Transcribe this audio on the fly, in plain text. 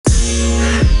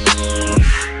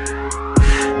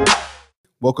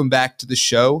welcome back to the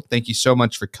show. Thank you so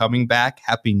much for coming back.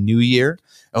 Happy New Year.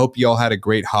 I hope you all had a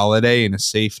great holiday and a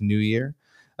safe New Year.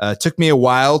 It took me a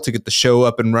while to get the show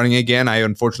up and running again. I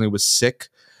unfortunately was sick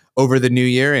over the New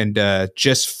Year and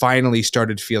just finally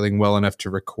started feeling well enough to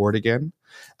record again.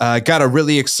 Got a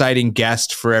really exciting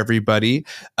guest for everybody.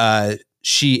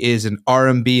 She is an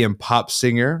R&B and pop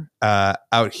singer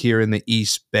out here in the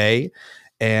East Bay.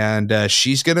 And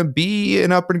she's going to be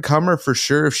an up-and-comer for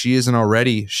sure if she isn't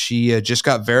already. She just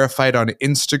got verified on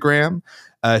Instagram.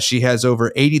 She has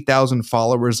over 80,000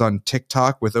 followers on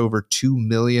TikTok with over 2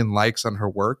 million likes on her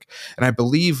work. And I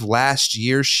believe last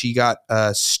year she got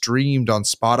streamed on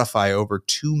Spotify over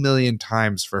 2 million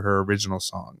times for her original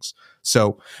songs.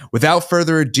 So without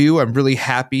further ado, I'm really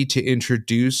happy to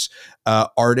introduce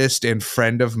artist and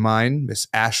friend of mine, Miss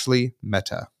Ashley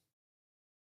Mehta.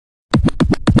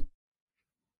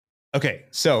 Okay,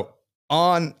 so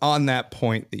on that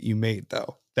point that you made,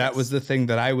 though, that was the thing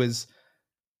that I was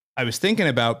thinking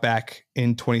about back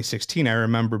in 2016. I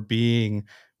remember being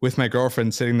with my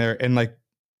girlfriend sitting there and like,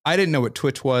 I didn't know what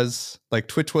Twitch was. Like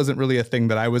Twitch wasn't really a thing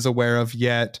that I was aware of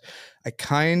yet. I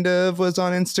kind of was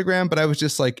on Instagram, but I was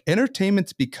just like,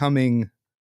 entertainment's becoming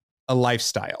a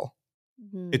lifestyle.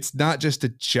 Mm-hmm. It's not just a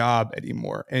job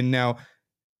anymore. And now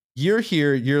you're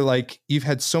here, you're like, you've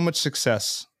had so much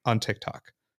success on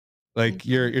TikTok. Like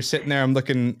you're sitting there, I'm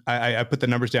looking, I put the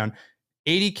numbers down,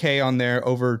 80K on there,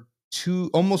 over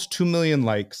almost 2 million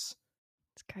likes.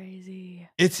 It's crazy.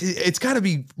 It's got to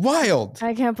be wild.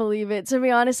 I can't believe it. To be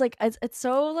honest, like it's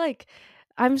so like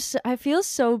I feel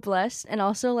so blessed, and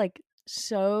also like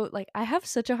so like I have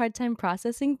such a hard time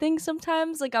processing things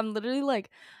sometimes. Like I'm literally like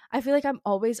I feel like I'm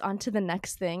always on to the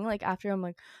next thing. Like after I'm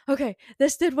like, okay,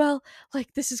 this did well.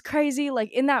 Like this is crazy.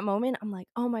 Like in that moment, I'm like,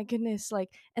 oh my goodness. Like,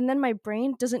 and then my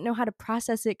brain doesn't know how to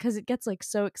process it because it gets like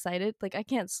so excited. Like I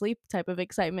can't sleep type of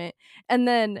excitement. And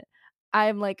then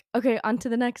I'm like, okay, on to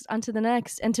the next.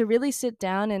 And to really sit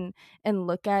down and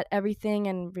look at everything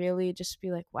and really just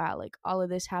be like, wow, like all of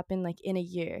this happened like in a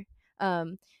year.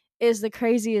 Is the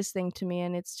craziest thing to me,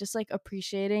 and it's just like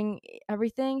appreciating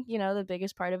everything. The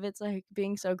biggest part of it's like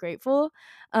being so grateful.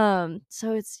 So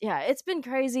it's been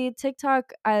crazy.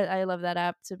 TikTok, I love that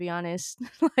app, to be honest.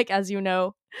 Like, as you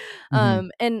know.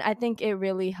 And I think it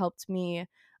really helped me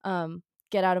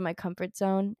get out of my comfort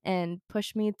zone and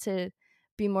push me to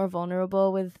be more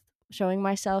vulnerable with showing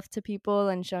myself to people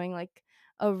and showing like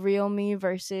a real me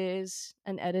versus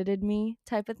an edited me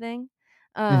type of thing.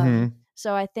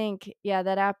 So I think,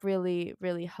 that app really,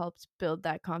 really helped build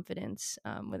that confidence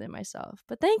within myself.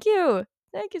 But thank you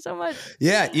so much.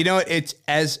 Yeah, it's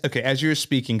as you were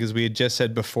speaking, because we had just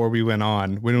said before we went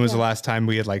on, when was the last time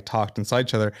we had like talked and saw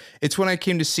each other? It's when I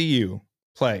came to see you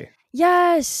play.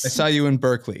 Yes, I saw you in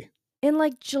Berkeley in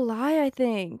like July, I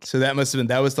think. So that was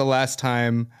the last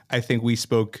time I think we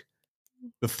spoke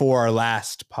before our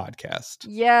last podcast.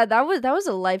 Yeah, that was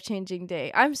a life-changing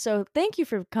day. Thank you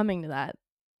for coming to that.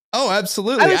 Oh,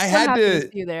 absolutely. I was happy to see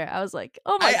you there. I was like,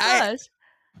 oh my gosh.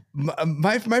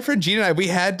 My friend Gina and I, we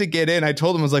had to get in. I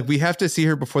told him, I was like, we have to see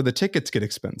her before the tickets get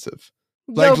expensive.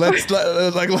 Like,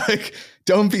 like,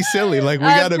 don't be silly. Like, we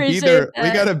gotta be there.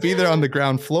 We gotta be there on the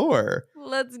ground floor.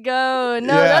 Let's go.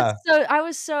 No, I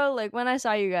was so like, when I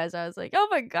saw you guys, I was like, oh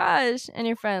my gosh. And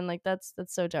your friend, like, that's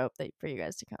so dope for you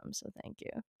guys to come. So thank you.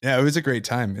 Yeah, it was a great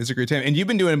time. And you've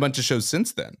been doing a bunch of shows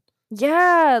since then.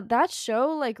 Yeah, that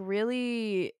show, like,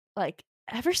 really, like,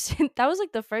 ever since that was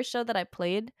like the first show that I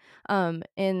played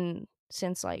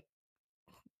since like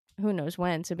who knows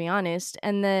when, to be honest.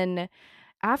 And then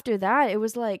after that, it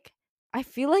was like, I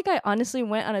feel like I honestly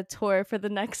went on a tour for the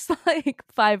next like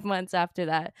 5 months after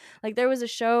that. Like there was a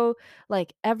show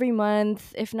like every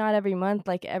month, if not every month,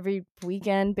 like every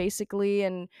weekend basically.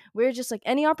 And we were just like,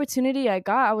 any opportunity I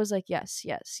got, I was like, yes.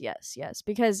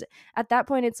 Because at that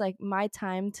point, it's like my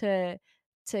time to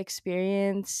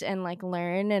experience and like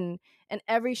learn. And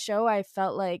every show I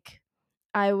felt like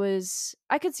I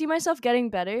could see myself getting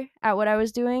better at what I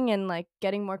was doing and like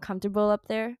getting more comfortable up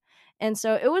there. And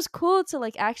so it was cool to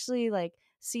like actually like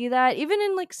see that, even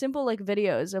in like simple like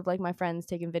videos of like my friends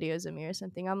taking videos of me or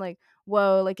something. I'm like,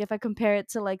 whoa, like if I compare it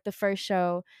to like the first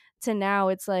show to now,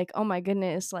 it's like, oh my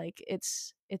goodness, like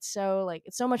it's so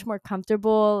much more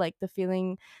comfortable. Like the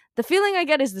feeling I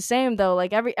get is the same though.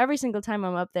 Like every single time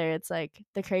I'm up there, it's like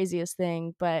the craziest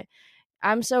thing. But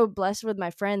I'm so blessed with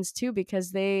my friends too, because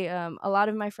they a lot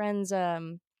of my friends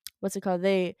what's it called,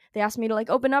 they asked me to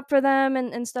like open up for them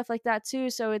and stuff like that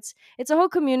too. So it's a whole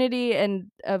community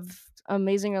and of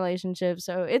amazing relationships.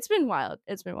 So it's been wild,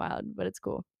 but it's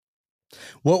cool.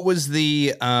 What was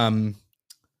the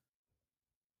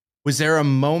Was there a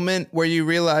moment where you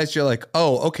realized you're like,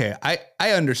 oh, okay, I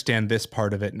understand this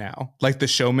part of it now, like the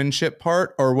showmanship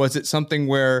part? Or was it something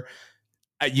where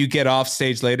you get off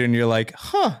stage later and you're like,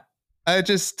 huh, I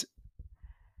just,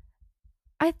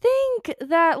 I think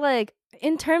that like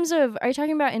in terms of, are you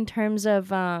talking about in terms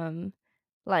of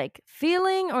like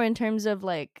feeling or in terms of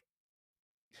like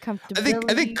I think,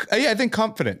 comfortability? yeah, I think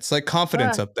confidence, like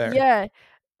confidence up there. Yeah.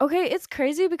 Okay, it's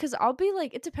crazy because I'll be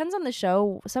like, it depends on the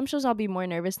show. Some shows I'll be more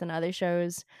nervous than other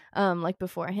shows, like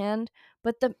beforehand.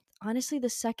 But the honestly, the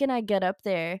second I get up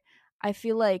there, I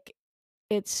feel like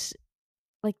it's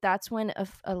like that's when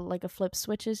like a flip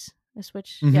switches, a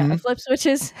switch, yeah, a Mm-hmm. flip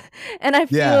switches, and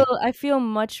Yeah. I feel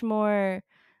much more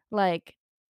like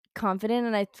confident,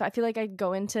 and I feel like I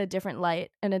go into a different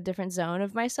light and a different zone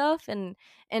of myself, and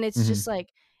it's Mm-hmm. just like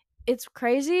it's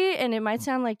crazy and it might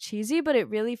sound like cheesy, but it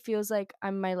really feels like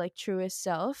I'm my like truest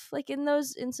self like in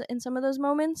those in some of those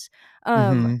moments.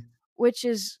 Um Mm-hmm. which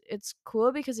is it's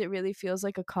cool because it really feels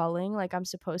like a calling, like I'm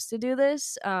supposed to do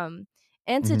this. And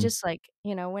to Mm-hmm. just like,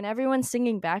 when everyone's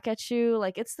singing back at you,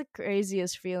 like it's the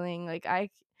craziest feeling. I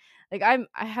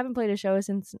haven't played a show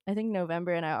since I think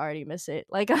November and I already miss it.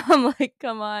 Like I'm like,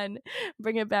 come on,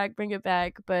 bring it back, bring it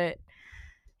back. But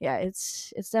yeah,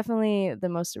 it's definitely the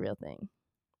most surreal thing.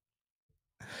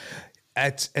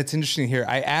 It's interesting here.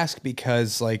 I ask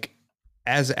because like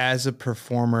as a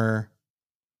performer,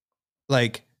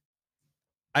 like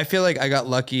I feel like I got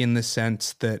lucky in the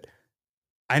sense that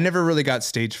I never really got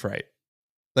stage fright.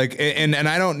 Like and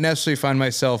I don't necessarily find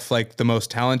myself like the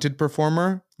most talented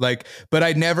performer, like, but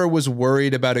I never was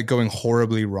worried about it going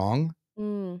horribly wrong.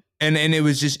 Mm. And it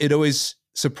was just, it always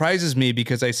surprises me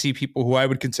because I see people who I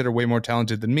would consider way more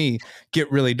talented than me get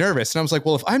really nervous. And I was like,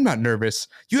 well, if I'm not nervous,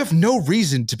 you have no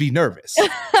reason to be nervous.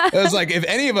 I was like, if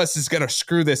any of us is gonna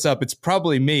screw this up, it's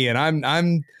probably me. And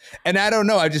and I don't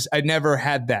know. I never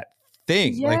had that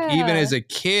thing. Like even Yeah. as a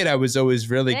kid, I was always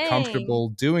really Dang. comfortable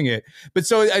doing it. But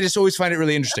so I just always find it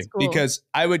really That's interesting cool. because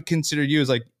I would consider you as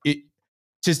like it,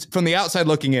 just from the outside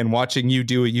looking in, watching you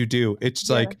do what you do. It's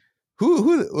Yeah. like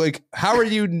who like how are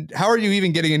you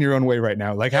even getting in your own way right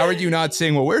now? Like how are you not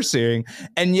seeing what we're seeing?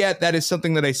 And yet that is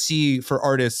something that I see for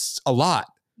artists a lot,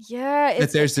 Yeah,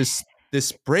 that there's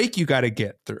this break you got to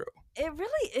get through. it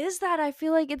really is that. I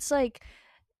feel like it's like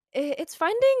it's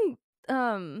finding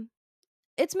um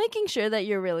it's making sure that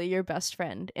you're really your best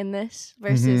friend in this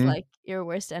versus Mm-hmm. like your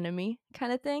worst enemy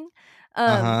kind of thing.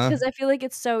 Uh-huh. Because I feel like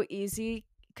it's so easy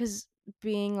because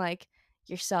being like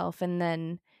yourself and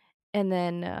then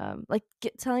like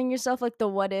telling yourself like the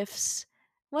what ifs,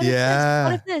 what if this,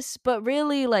 what if Yeah. this, but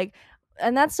really like,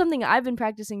 and that's something I've been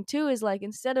practicing too, is like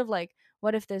instead of like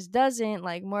what if this doesn't,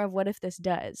 like more of what if this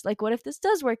does, like what if this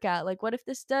does work out, like what if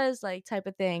this does, like type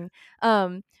of thing.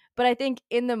 But I think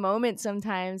in the moment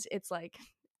sometimes it's like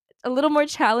a little more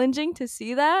challenging to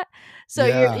see that. So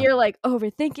Yeah. you're like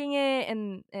overthinking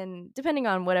it, and depending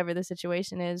on whatever the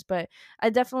situation is, but I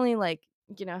definitely like,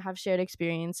 have shared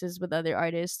experiences with other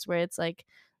artists where it's like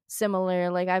similar.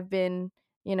 Like I've been,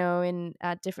 in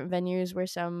at different venues where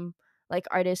some like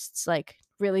artists like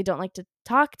really don't like to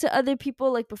talk to other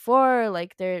people like before,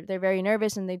 like they're very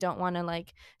nervous and they don't want to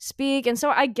like speak. And so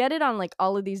I get it on like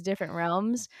all of these different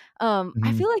realms. I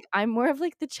Mm-hmm. feel like I'm more of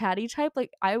like the chatty type.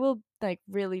 Like I will like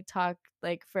really talk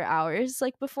like for hours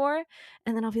like before,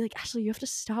 and then I'll be like, Ashley, you have to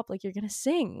stop, like you're gonna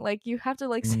sing, like you have to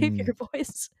like save Mm. your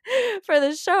voice for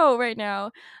the show right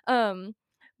now. um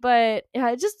but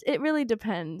yeah, it really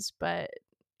depends. But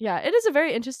yeah, it is a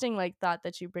very interesting like thought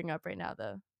that you bring up right now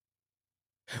though.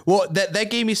 Well, that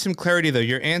gave me some clarity though.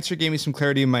 Your answer gave me some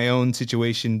clarity in my own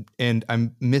situation, and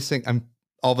I'm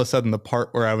all of a sudden the part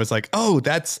where I was like, oh,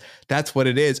 that's what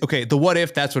it is. Okay, the what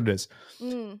if, that's what it is.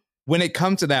 Mm, When it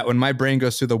comes to that, when my brain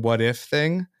goes through the what if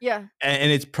thing, yeah.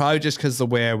 and it's probably just because the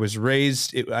way I was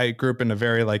raised, I grew up in a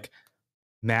very like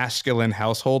masculine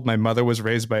household. My mother was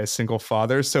raised by a single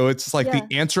father, so it's like the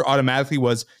Yeah. answer automatically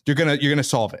was you're gonna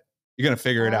solve it. You're gonna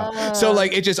figure it out. So uh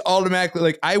like it just automatically,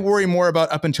 like I worry more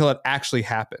about up until it actually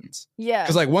happens. Because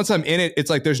yeah. like once I'm in it, it's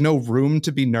like there's no room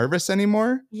to be nervous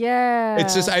anymore.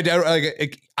 It's just Yeah. I don't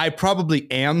like I probably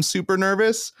am super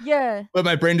nervous, Yeah. but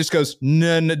my brain just goes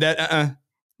no, no, that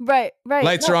Right, right.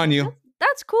 lights No, are on you.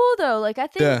 that's cool though. Like I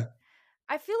think Yeah,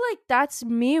 I feel like that's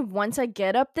me once I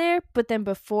get up there, but then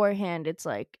beforehand it's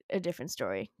like a different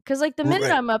story. Cause like the minute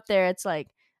right. I'm up there, it's like,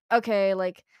 okay,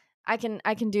 like I can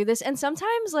do this. And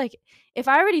sometimes like if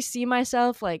I already see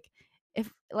myself like, if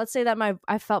let's say that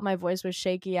I felt my voice was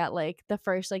shaky at like the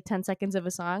first like 10 seconds of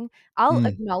a song, I'll Mm.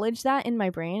 acknowledge that in my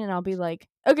brain and I'll be like,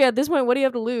 okay, at this point, what do you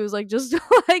have to lose? Like just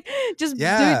like just do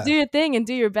Yeah, your thing and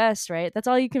do your best, right? That's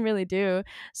all you can really do.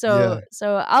 So yeah.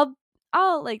 so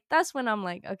I'll like that's when I'm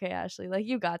like, okay, Ashley, like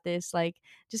you got this. Like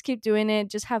just keep doing it,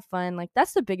 just have fun. Like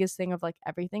that's the biggest thing of like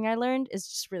everything I learned is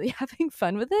just really having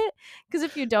fun with it. Because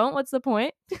if you don't, what's the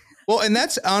point? Well, and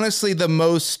that's honestly the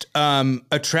most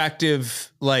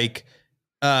attractive like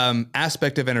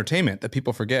aspect of entertainment that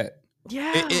people forget.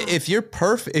 Yeah. If you're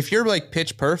perfect, if you're like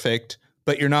pitch perfect,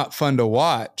 but you're not fun to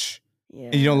watch,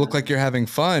 and you don't Yeah. look like you're having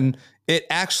fun, it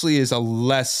actually is a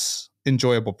less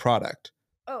enjoyable product.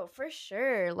 Oh, for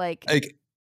sure. Like Like,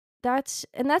 that's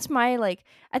my like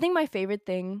I think my favorite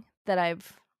thing that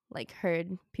I've like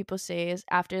heard people say is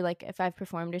after like if I've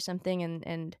performed or something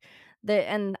and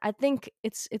I think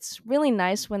it's really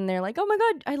nice when they're like, "Oh my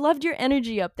god, I loved your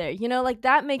energy up there." You know, like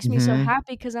that makes me so mhm,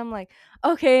 happy cuz I'm like,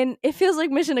 "Okay, and it feels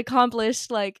like mission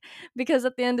accomplished like because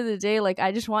at the end of the day like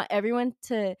I just want everyone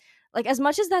to like as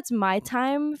much as that's my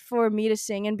time for me to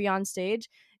sing and be on stage,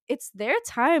 it's their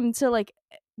time to like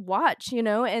watch, you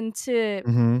know, and to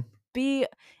mhm, be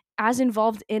as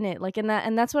involved in it like in that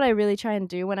and that's what I really try and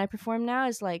do when I perform now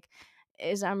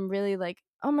is I'm really like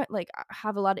oh my like I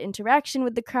have a lot of interaction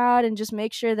with the crowd and just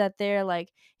make sure that they're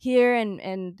like here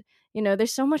and you know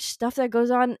there's so much stuff that goes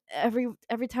on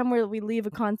every time we leave a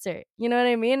concert, you know what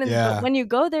I mean, and but yeah, when you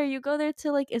go there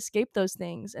to like escape those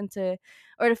things and to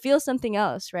or to feel something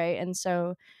else, right, and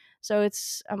so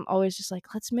it's I'm always just like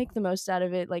let's make the most out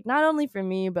of it like not only for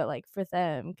me but like for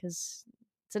them because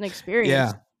it's an experience.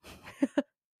 yeah.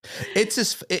 It's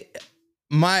just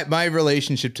my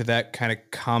relationship to that kind of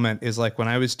comment is like when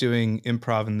I was doing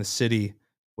improv in the city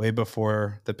way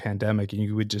before the pandemic, and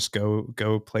you would just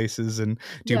go places and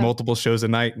do Yeah, multiple shows a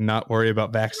night and not worry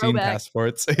about vaccine throwback.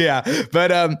 passports. Yeah,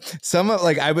 but some of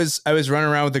like I was running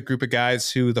around with a group of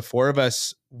guys who the four of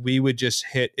us we would just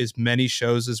hit as many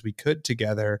shows as we could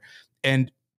together,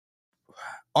 and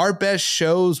our best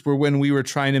shows were when we were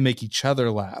trying to make each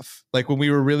other laugh, like when we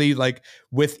were really like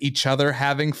with each other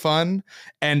having fun,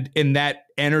 and in that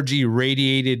energy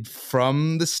radiated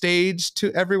from the stage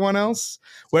to everyone else.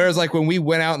 Whereas like when we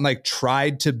went out and like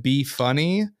tried to be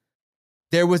funny,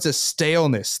 there was a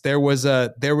staleness, there was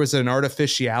an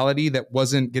artificiality that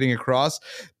wasn't getting across.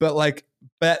 But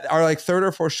our like third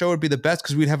or fourth show would be the best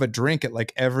because we'd have a drink at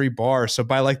like every bar. So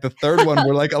by like the third one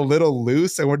we're like a little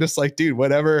loose and we're just like, dude,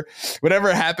 whatever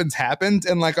happens,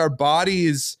 and like our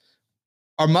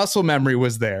muscle memory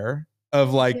was there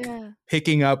of like Yeah.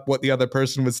 picking up what the other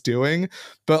person was doing,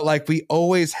 but like we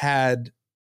always had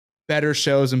better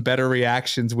shows and better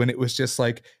reactions when it was just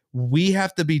like we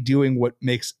have to be doing what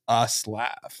makes us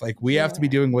laugh. Like we have to be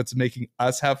Yeah. doing what's making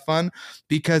us have fun,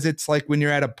 because it's like when you're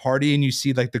at a party and you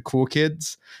see like the cool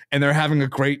kids and they're having a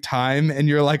great time and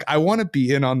you're like I want to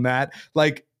be in on that.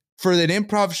 Like for an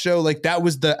improv show, like that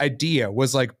was the idea,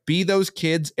 was like be those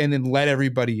kids and then let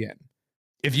everybody in.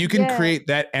 If you can Yeah. create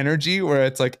that energy where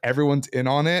it's like everyone's in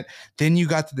on it, then you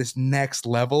got to this next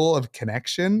level of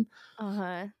connection.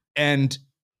 Uh-huh. And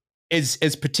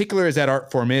as particular as that art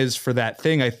form is for that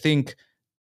thing, I think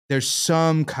there's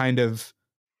some kind of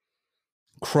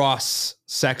cross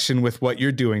section with what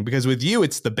you're doing, because with you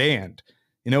it's the band.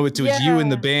 You know, it's you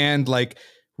and the Yeah. band, like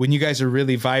when you guys are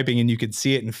really vibing and you can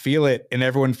see it and feel it and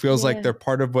everyone feels like Yeah. they're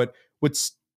part of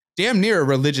what's damn near a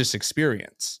religious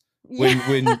experience.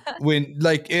 Yeah. When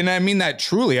like, and I mean that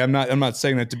truly, I'm not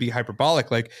saying that to be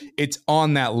hyperbolic, like it's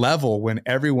on that level when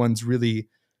everyone's really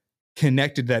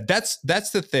connected. That's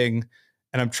the thing.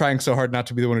 And I'm trying so hard not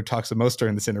to be the one who talks the most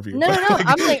during this interview, No, but no,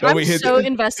 no. like when I'm we hit so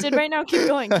invested right now. Keep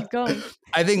going. Keep going.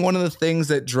 I think one of the things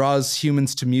that draws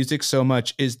humans to music so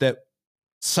much is that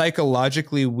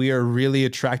psychologically we are really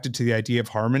attracted to the idea of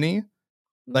harmony.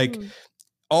 Like Mm.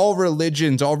 all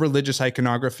religions, all religious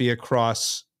iconography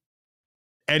across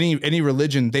any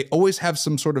religion, they always have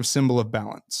some sort of symbol of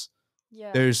balance.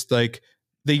 Yeah. There's like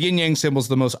the yin yang symbol is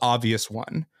the most obvious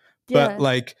one, but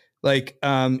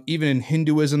Yeah. even in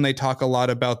Hinduism they talk a lot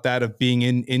about that, of being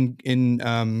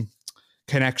in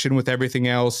connection with everything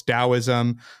else.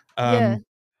 Taoism, Yeah. um,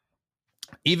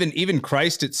 even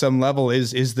Christ at some level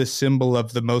is the symbol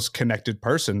of the most connected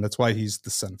person. That's why he's the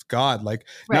son of God. Like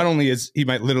not Right. only is he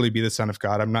might literally be the son of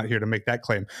God, I'm not here to make that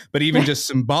claim, but even just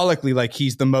symbolically, like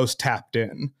he's the most tapped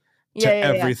in Yeah, to yeah,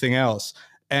 yeah. everything else.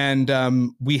 And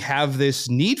we have this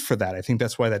need for that. I think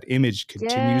that's why that image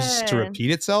continues to Yeah.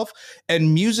 repeat itself.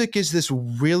 And music is this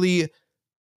really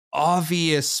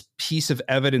obvious piece of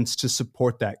evidence to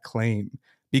support that claim,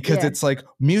 because Yeah. it's like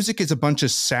music is a bunch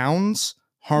of sounds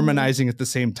Mhm. harmonizing at the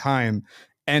same time,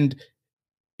 and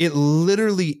it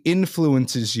literally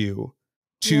influences you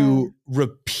Yeah. to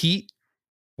repeat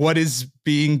what is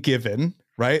being given,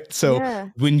 right? So Yeah.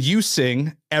 when you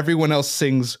sing, everyone else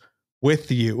sings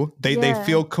with you. They Yeah.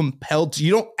 feel compelled to,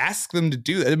 you don't ask them to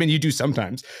do that. I mean, you do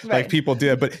sometimes, like Right. people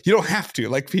do it, but you don't have to.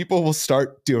 Like people will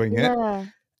start doing it. Yeah.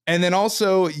 And then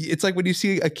also, it's like when you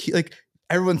see like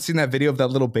everyone's seen that video of that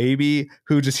little baby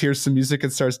who just hears some music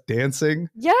and starts dancing.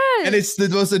 And it's the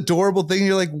Yes. most adorable thing.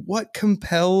 You're like, what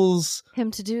compels?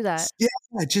 Him to do that. Yeah,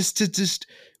 just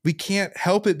we can't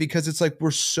help it because it's like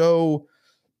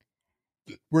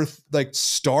we're like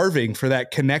starving for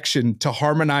that connection to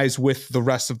harmonize with the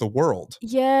rest of the world.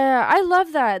 Yeah, I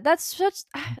love that. That's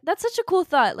such a cool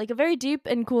thought. Like a very deep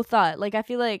and cool thought. Like I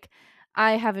feel like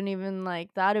I haven't even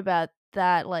like thought about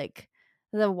that like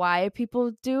the why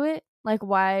people do it.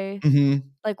 Mm-hmm.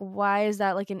 Like why is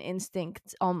that like an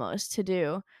instinct almost to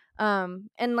do? And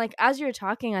like as you're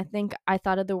talking, I think I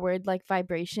thought of the word like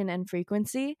vibration and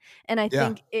frequency, and I Yeah.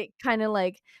 think it kind of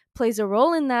like plays a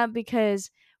role in that because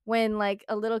when like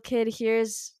a little kid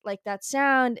hears like that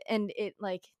sound and it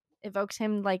like evokes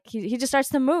him, like he just starts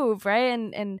to move, right?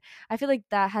 And I feel like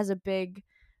that has a big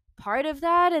part of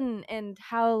that, and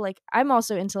how like I'm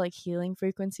also into like healing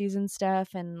frequencies and stuff,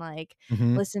 and like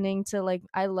Mm-hmm. listening to like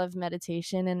I love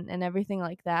meditation and everything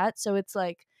like that. So it's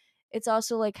like it's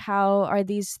also like how are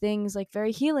these things like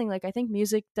very healing. Like I think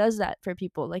music does that for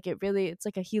people. Like it really it's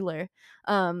like a healer.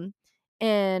 um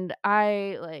and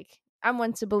I'm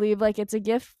one to believe like it's a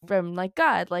gift from like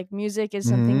God. Like music is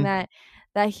something Mm-hmm.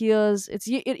 that heals.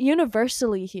 It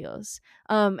universally heals.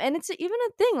 And it's even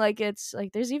a thing, like it's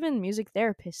like there's even music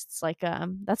therapists, like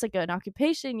that's like an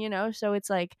occupation, you know. So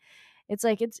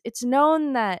it's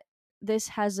known that this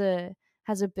has a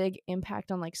big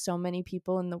impact on like so many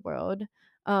people in the world.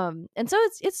 And so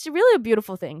it's really a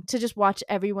beautiful thing to just watch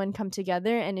everyone come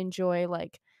together and enjoy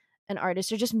like an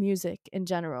artist or just music in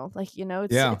general. Like, you know,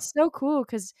 Yeah. it's so cool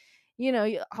because you know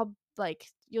I'll like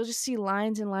you'll just see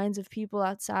lines and lines of people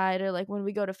outside, or like when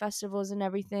we go to festivals and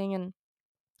everything.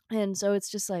 And so it's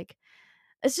just like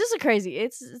it's just a crazy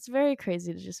it's very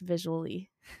crazy to just visually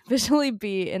visually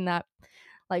be in that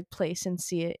like place and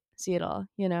see it all,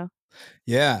 you know.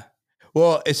 Yeah.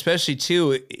 Well, especially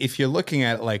too, if you're looking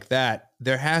at it like that,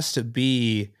 there has to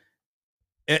be.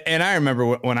 And I remember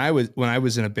when I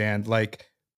was in a band, like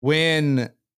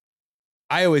when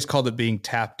I always called it being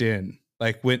tapped in.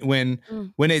 Like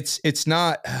Mm. when it's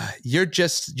not you're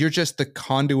just the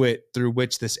conduit through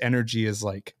which this energy is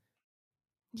like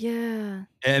Yeah.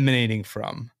 emanating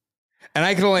from. And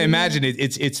I can only Yeah. imagine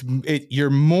you're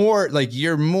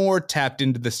more tapped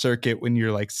into the circuit when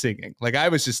you're like singing. Like I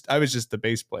was just the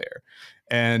bass player,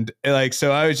 and like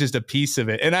so I was just a piece of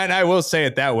it. And I will say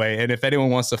it that way. And if anyone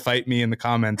wants to fight me in the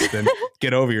comments, then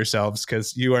get over yourselves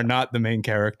because you are not the main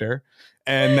character,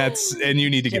 and you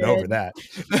need to get over Jared,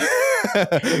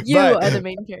 that. you But are the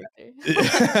main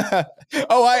character.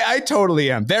 oh, I totally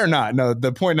am. They're not. No,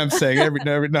 the point I'm saying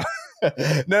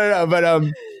no,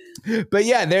 no, but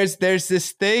yeah, there's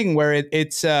this thing where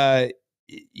it's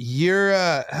you're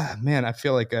man, I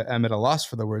feel like I'm at a loss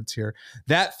for the words here.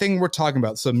 That thing we're talking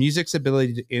about, so music's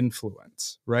ability to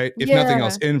influence, right? If nothing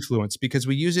else, Yeah. influence, because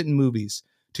we use it in movies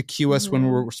to cue us when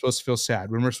Mhm. we're supposed to feel sad,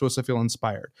 when we're supposed to feel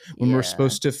inspired, when we're Yeah.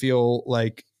 supposed to feel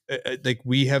like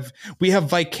we have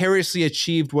vicariously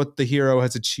achieved what the hero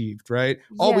has achieved, right?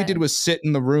 All we did Yeah. was sit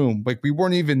in the room, like we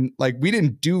weren't even like we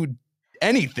didn't do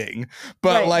anything,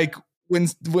 but Right. like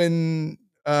when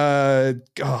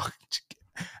oh,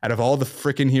 out of all the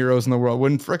freaking heroes in the world,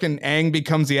 when freaking Aang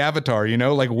becomes the Avatar, you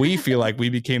know, like we feel like we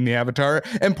became the Avatar,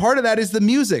 and part of that is the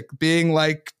music being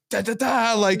like da da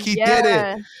da, like he did it,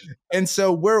 Yeah. and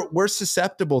so we're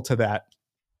susceptible to that.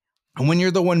 And when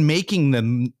you're the one making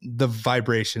the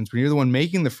vibrations, when you're the one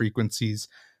making the frequencies,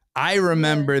 I Yeah.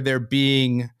 remember there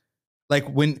being like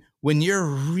when you're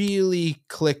really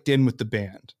clicked in with the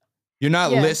band, you're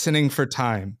not Yeah. listening for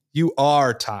time, you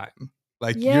are time,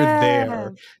 like you're Yeah.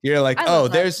 there, you're like, I oh,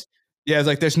 love that. there's yeah, it's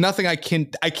like there's nothing I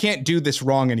can't do this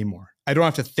wrong anymore, I don't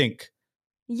have to think,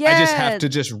 I just have Yeah. to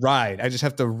just ride, I just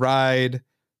have to ride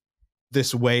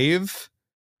this wave.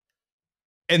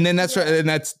 And then that's right, Yeah. and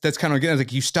that's kind of again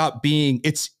like you stop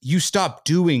doing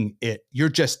it, you're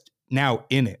just now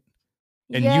in it,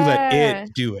 and you let it Yeah.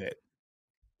 do it,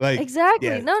 like Exactly.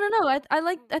 yeah. No.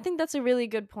 I think that's a really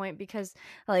good point because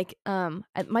like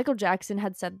Michael Jackson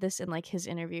had said this in like his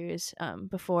interviews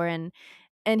before, and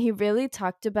he really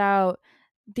talked about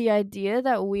the idea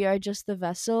that we are just the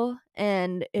vessel,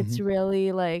 and it's Mhm.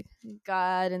 really like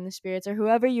God and the spirits or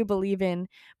whoever you believe in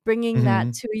bringing that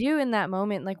Mhm. to you in that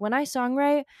moment. Like when I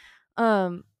songwrite,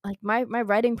 like my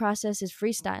writing process is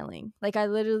freestyling. Like I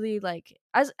literally like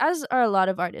as are a lot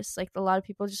of artists, like a lot of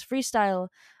people just freestyle.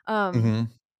 um Mhm.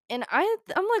 and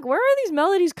I'm like, where are these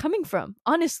melodies coming from?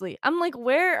 Honestly, I'm like,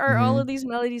 where are all Mhm. of these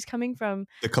melodies coming from?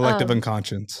 The collective Um,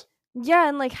 unconscious. yeah,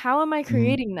 and like, how am I Mhm.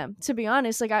 creating them? To be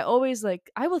honest, like, I always like,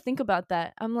 I will think about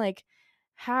that. I'm like,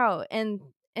 how? And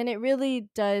it really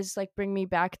does like bring me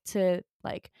back to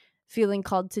like feeling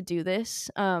called to do this.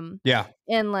 Yeah.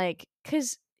 And like,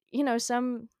 cause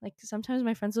some like sometimes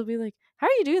my friends will be like, "How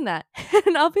are you doing that?"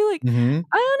 And I'll be like, Mhm.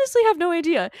 "I honestly have no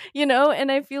idea."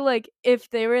 And I feel like if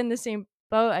they were in the same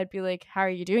boat, I'd be like, "How are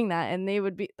you doing that?" And they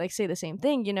would be like, say the same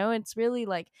thing. It's really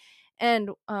like, and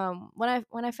when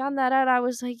I found that out, I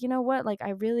was like, you know what? Like,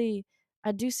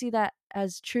 I do see that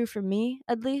as true for me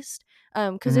at least.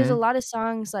 Because there's a Mhm. lot of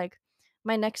songs like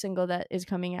my next single that is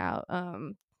coming out.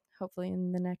 Hopefully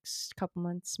in the next couple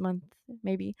month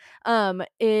maybe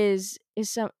is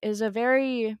a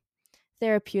very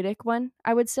therapeutic one,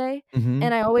 I would say. Mhm.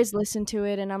 And I always listen to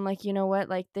it and I'm like, you know what,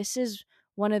 like this is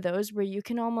one of those where you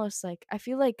can almost like, I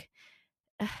feel like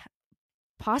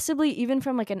possibly even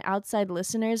from like an outside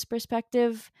listener's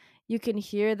perspective, you can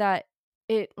hear that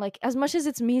it, like, as much as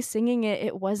it's me singing it,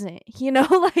 it wasn't,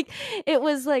 like it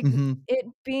was like Mhm. it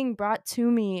being brought to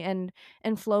me and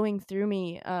flowing through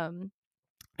me.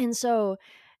 And so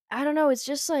I don't know, it's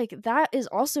just like that is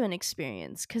also an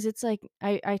experience because it's like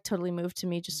I totally moved to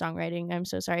me just songwriting. I'm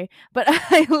so sorry. But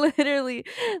I literally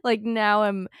like now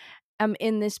I'm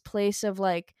in this place of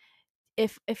like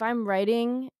if I'm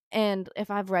writing and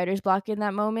if I have writer's block in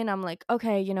that moment, I'm like,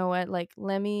 okay, you know what? Like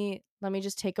let me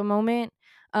just take a moment,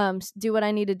 do what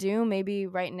I need to do. Maybe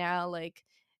right now, like,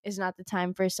 is not the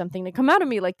time for something to come out of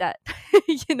me like that,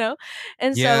 you know?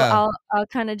 And so Yeah. I'll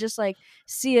kind of just like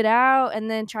see it out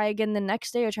and then try again the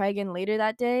next day or try again later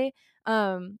that day.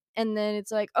 And then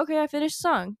it's like, okay, I finished the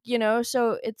song.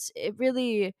 So it's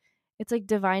like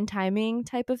divine timing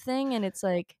type of thing. And it's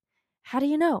like, how do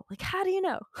you know? Like, how do you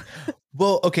know?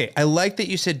 Well, okay. I like that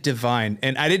you said divine,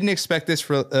 and I didn't expect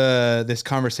this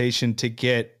conversation to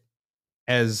get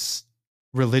as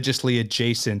religiously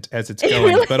adjacent as it's It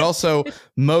going. really But also,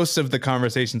 most of the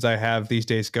conversations I have these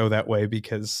days go that way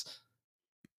because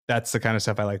that's the kind of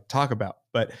stuff I like to talk about.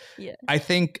 But Yeah. I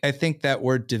think that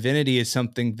word divinity is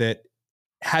something that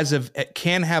it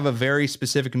can have a very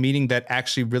specific meaning that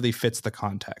actually really fits the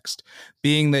context.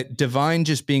 Being that divine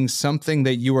just being something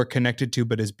that you are connected to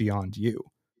but is beyond you.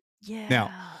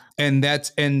 Now, Yeah. and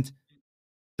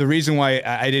the reason why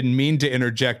I didn't mean to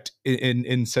interject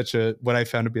in such a what I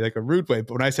found to be like a rude way,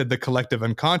 but when I said the collective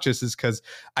unconscious is because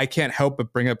I can't help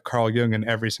but bring up Carl Jung in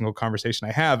every single conversation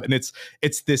I have, and it's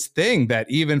this thing that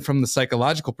even from the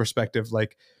psychological perspective,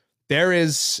 like there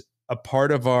is a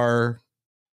part of our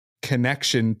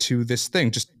connection to this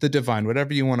thing, just the divine,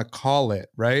 whatever you want to call it,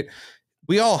 right?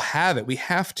 We all have it. We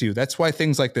have to. That's why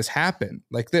things like this happen.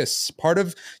 Like this, part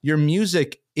of your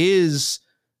music is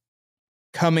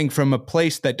coming from a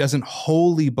place that doesn't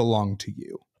wholly belong to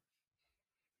you.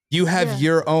 You have Yeah.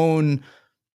 your own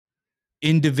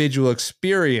individual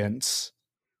experience,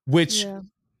 which Yeah.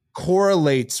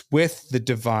 correlates with the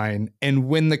divine. And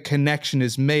when the connection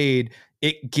is made,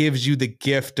 it gives you the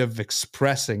gift of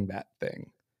expressing that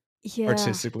thing Yeah.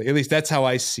 artistically. At least that's how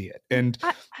I see it. And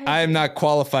I I'm agree. not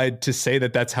qualified to say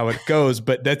that that's how it goes,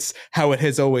 but that's how it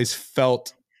has always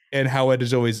felt and how it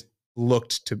has always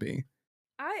looked to me.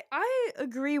 I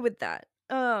agree with that.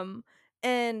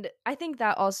 And I think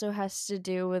that also has to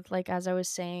do with like as I was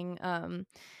saying,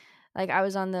 like I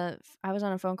was on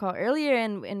a phone call earlier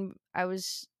and I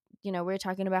was we were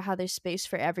talking about how there's space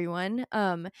for everyone.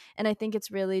 And I think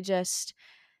it's really just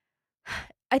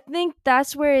I think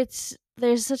that's where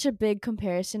there's such a big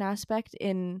comparison aspect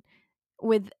in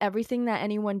with everything that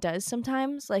anyone does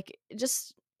sometimes, like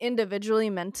just individually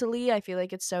mentally. I feel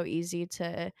like it's so easy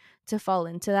to fall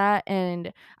into that,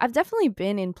 and I've definitely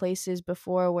been in places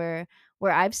before where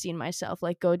I've seen myself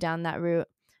like go down that route.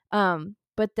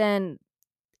 But then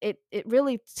it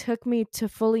really took me to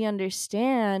fully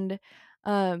understand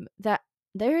that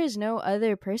there is no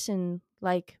other person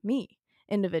like me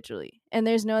individually, and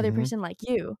there's no other Mm-hmm. person like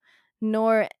you,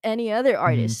 nor any other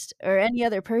Mm-hmm. artist or any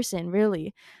other person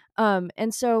really.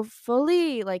 And so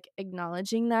fully like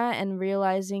acknowledging that and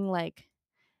realizing like,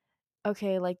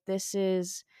 okay, like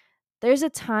there's a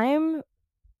time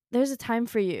there's a time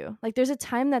for you. Like there's a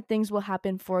time that things will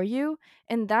happen for you,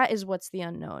 and that is what's the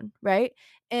unknown, right?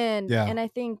 and Yeah. and I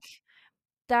think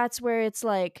that's where it's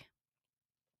like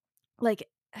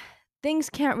things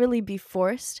can't really be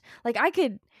forced. Like I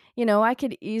could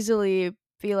easily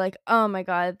be like, "Oh my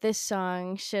god, this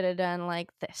song should have done like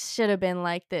this, should have been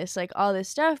like this, like all this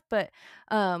stuff." But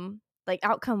like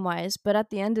outcome wise, but at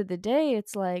the end of the day,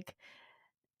 it's like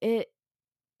it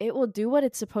it will do what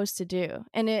it's supposed to do.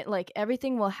 And it like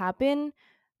everything will happen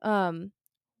um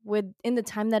with in the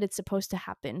time that it's supposed to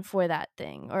happen for that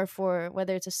thing, or for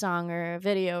whether it's a song or a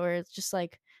video or it's just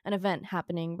like an event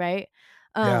happening, right?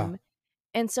 Yeah. um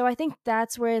and so I think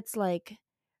that's where it's like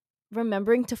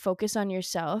remembering to focus on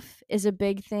yourself is a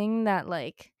big thing that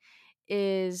like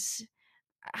is,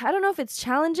 I don't know if it's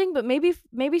challenging, but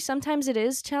maybe sometimes it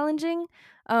is challenging.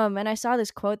 And I saw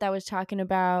this quote that was talking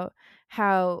about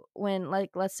how when,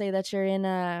 like, let's say that you're in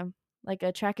a like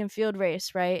a track and field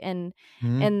race, right? Mhm.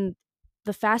 And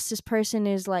the fastest person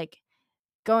is like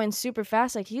going super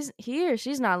fast, like he or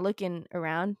she's not looking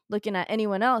around, looking at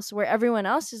anyone else, where everyone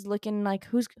else is looking like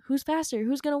who's faster,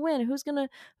 who's gonna win, who's gonna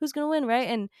win,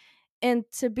 right? And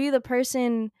to be the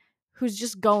person who's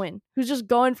just going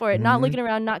for it, not Mhm. looking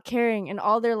around, not caring, and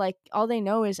all they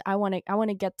know is I want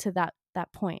to get to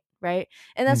that point, right?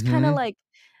 And that's kind of Mhm. like,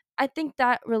 I think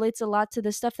that relates a lot to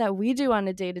the stuff that we do on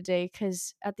a day to day,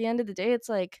 cuz at the end of the day it's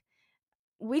like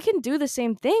we can do the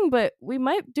same thing, but we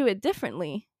might do it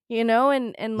differently,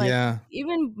 and like Yeah.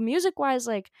 even music wise,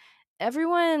 like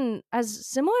everyone, as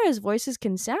similar as voices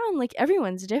can sound, like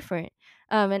everyone's different.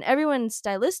 And everyone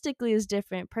stylistically is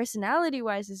different, personality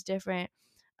wise is different.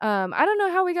 I don't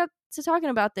know how we got to talking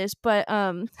about this, but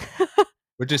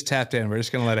We're just tapped in. We're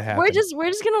just gonna let it we're happen. just we're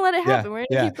just gonna let it Yeah, happen. We're gonna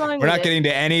yeah. keep going We're with not it. getting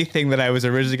to anything that I was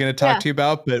originally gonna talk Yeah. to you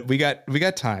about, but we got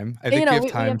time. I You think we know, have we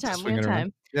have time to time. We swing have it around.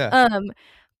 time. Yeah. Um,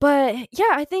 but yeah,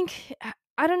 I think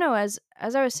I don't know. As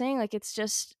I was saying, like it's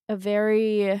just a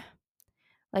very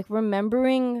like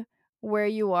remembering where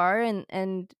you are,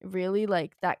 and really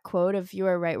like that quote of "you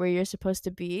are right where you're supposed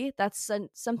to be." That's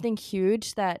something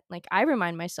huge that like I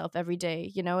remind myself every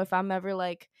day. If I'm ever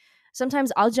like,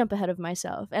 sometimes I'll jump ahead of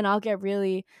myself and I'll get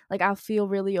really like, I'll feel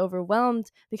really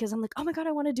overwhelmed because I'm like, oh my god,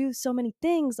 I want to do so many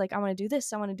things. Like I want to do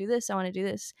this, I want to do this, I want to do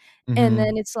this, and Mhm.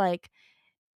 then it's like,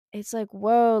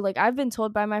 whoa, like I've been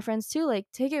told by my friends too, like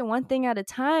take it one thing at a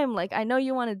time. Like I know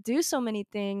you want to do so many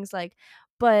things, like,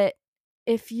 but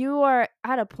if you are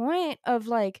at a point of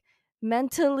like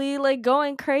mentally like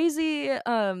going crazy,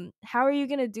 how are you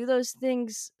going to do those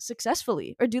things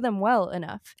successfully or do them well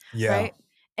enough, Yeah. right?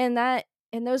 And that,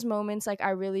 in those moments, like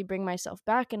I really bring myself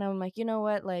back and I'm like, you know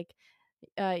what, like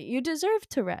you deserve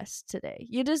to rest today.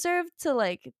 You deserve to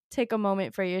like take a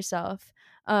moment for yourself.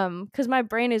 Because my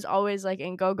brain is always like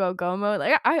in go go go mode.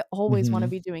 Like I always want to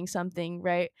Mhm. be doing something,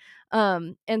 right?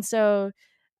 And so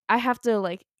I have to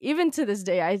like, even to this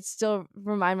day, I still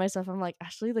remind myself. I'm like,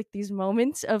 actually, like these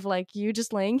moments of like you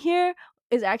just laying here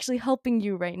is actually helping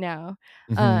you right now,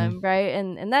 Mhm. right?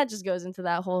 And that just goes into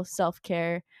that whole self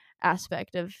care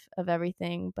aspect of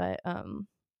everything. But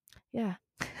yeah.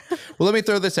 Well, let me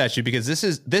throw this at you because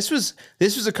this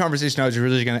was a conversation I was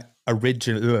originally going to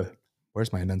originally.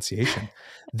 Where's my enunciation?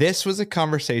 This was a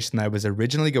conversation that I was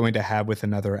originally going to have with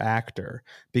another actor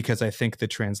because I think the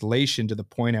translation to the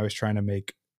point I was trying to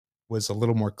make was a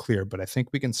little more clear, but I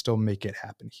think we can still make it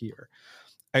happen here.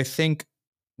 I think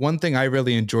one thing I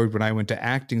really enjoyed when I went to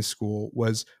acting school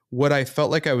was what I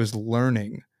felt like I was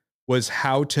learning was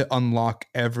how to unlock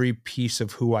every piece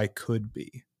of who I could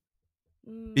be,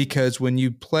 Mm, because when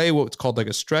you play what's called like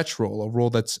a stretch role, a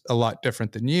role that's a lot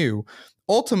different than you,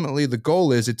 ultimately the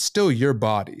goal is it's still your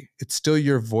body, it's still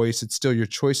your voice, it's still your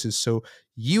choices. So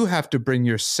you have to bring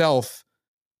yourself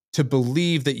to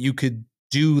believe that you could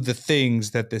do the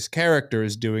things that this character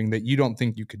is doing that you don't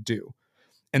think you could do.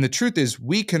 And the truth is,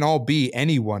 we can all be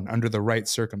anyone under the right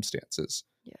circumstances.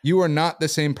 yeah. You are not the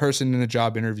same person in a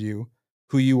job interview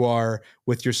who you are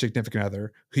with your significant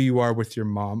other, who you are with your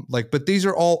mom. Like, but these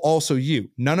are all also you.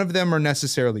 None of them are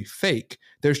necessarily fake.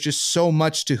 There's just so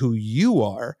much to who you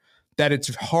are that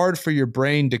it's hard for your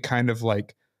brain to kind of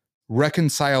like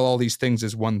reconcile all these things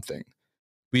as one thing.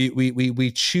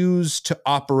 We choose to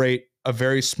operate a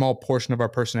very small portion of our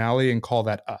personality and call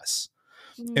that us.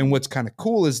 And Mm, what's kind of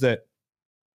cool is that,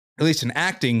 at least in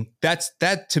acting,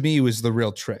 that to me was the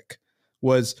real trick.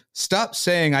 Was stop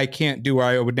saying I can't do or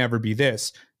I would never be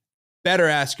this. Better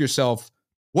ask yourself,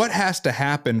 what has to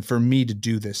happen for me to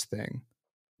do this thing?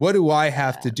 What do I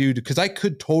have to yeah. do? Because I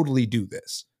could totally do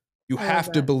this. You I love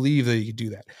have to that. believe that you can do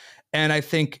that. And I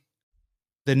think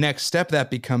the next step that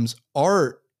becomes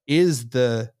art is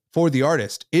for the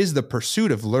artist is the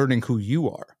pursuit of learning who you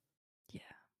are. Yeah.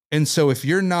 And so if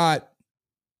you're not,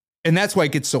 and that's why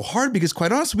it gets so hard, because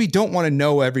quite honestly, we don't want to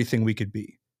know everything we could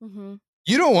be. Mhm.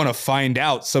 You don't want to find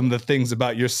out some of the things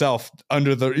about yourself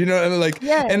under the, like, and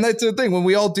Yes. that's the thing. When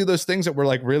we all do those things that we're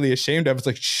like really ashamed of, it's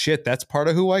like, shit, that's part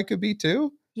of who I could be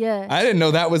too. Yeah. I didn't know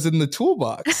that was in the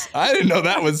toolbox. I didn't know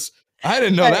Right.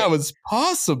 that was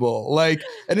possible. Like,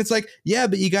 and it's like, yeah,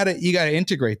 but you gotta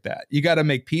integrate that. You gotta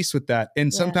make peace with that.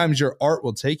 And Yeah. sometimes your art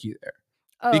will take you there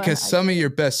Oh, because I some of agree. your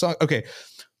best songs, okay,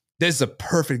 this is a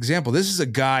perfect example. This is a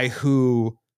guy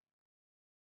who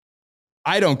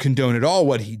I don't condone at all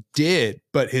what he did,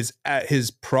 but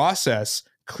his process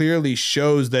clearly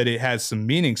shows that it has some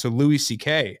meaning. So Louis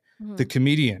C.K., the Mhm.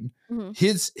 comedian, Mhm.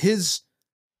 his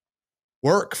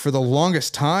work for the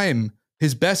longest time,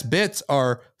 his best bits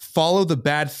are follow the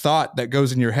bad thought that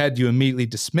goes in your head you immediately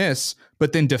dismiss,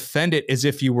 but then defend it as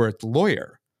if you were the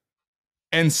lawyer.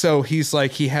 And so he's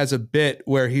like, he has a bit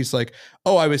where he's like,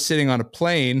 oh, I was sitting on a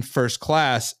plane, first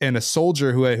class, and a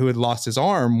soldier who had lost his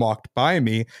arm walked by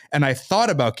me, and I thought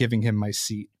about giving him my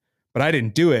seat, but I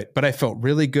didn't do it. But I felt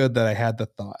really good that I had the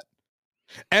thought.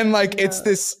 And like, it's Yeah.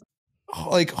 this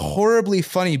like horribly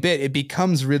funny bit. It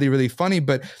becomes really, really funny,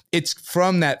 but it's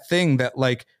from that thing that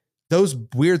like those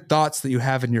weird thoughts that you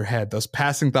have in your head, those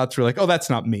passing thoughts were like, oh, that's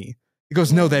not me. It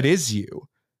goes, no, Yeah. that is you.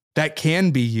 That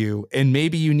can be you. And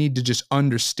maybe you need to just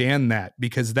understand that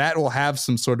because that will have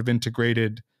some sort of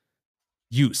integrated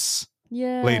use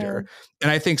Yeah. later.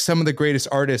 And I think some of the greatest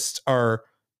artists are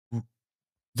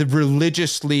the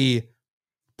religiously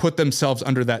put themselves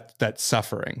under that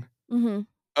suffering Mhm.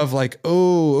 of like,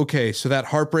 oh, okay, so that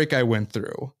heartbreak I went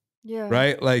through, Yeah.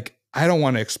 right? Like, I don't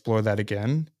want to explore that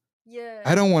again. Yeah.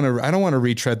 I don't want to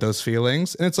retread those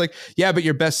feelings. And it's like, yeah, but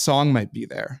your best song might be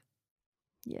there.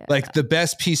 Yeah. Like the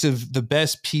best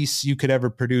piece you could ever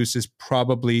produce is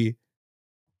probably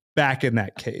back in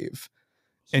that cave.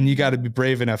 And you got to Yeah. be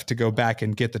brave enough to go back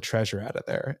and get the treasure out of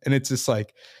there. And it's just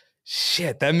like,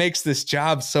 shit, that makes this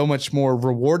job so much more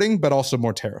rewarding, but also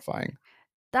more terrifying.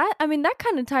 That I mean, that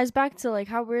kinda ties back to, like,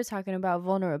 how we were talking about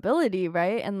vulnerability,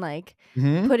 right? And, like,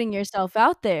 Mm-hmm. putting yourself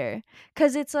out there,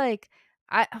 cause it's like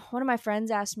I one of my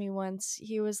friends asked me once,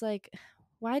 he was like,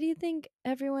 "Why do you think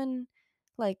everyone,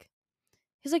 like"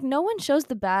 he's like, "No one shows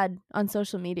the bad on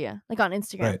social media, like, on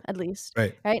Instagram, Right. at least,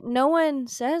 Right. right? No one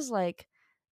says, like,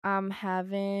 'I'm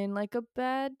having, like, a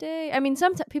bad day.'" I mean,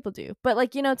 some people do, but,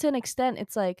 like, to an extent,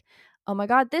 it's like, "Oh my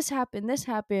god, this happened, this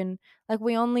happened." Like,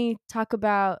 we only talk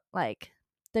about, like,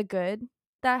 the good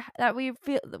that we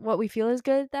feel what we feel is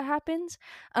good that happens.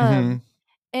 Mm-hmm.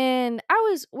 And I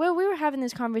was While we were having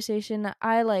this conversation,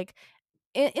 I, like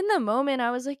in the moment,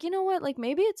 I was like, "You know what? Like,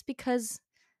 maybe it's because,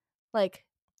 like,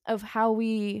 of how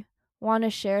we wanna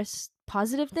share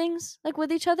positive things, like,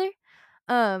 with each other."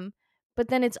 Um, but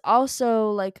then it's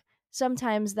also, like,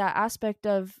 sometimes that aspect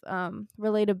of,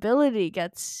 relatability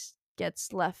gets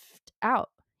left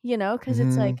out, because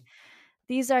it's Mm-hmm. like,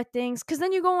 these are things, because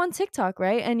then you go on TikTok,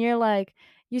 right? And you're like,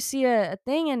 you see a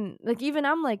thing, and like, even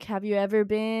I'm like, have you ever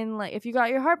been like, if you got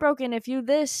your heart broken, if you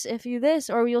this,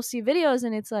 or you'll see videos,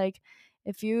 and it's like,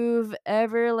 if you've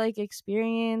ever like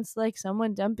experienced like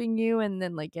someone dumping you and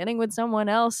then like getting with someone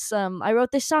else, I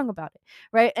wrote this song about it,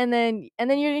 right? And then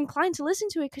you're inclined to listen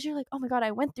to it because you're like, oh my god,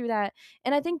 I went through that.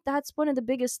 And I think that's one of the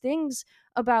biggest things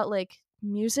about like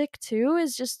music too,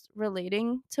 is just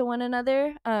relating to one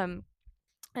another.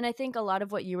 And I think a lot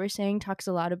of what you were saying talks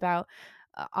a lot about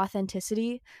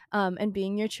authenticity, and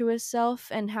being your truest self,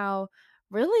 and how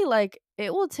really like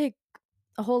it will take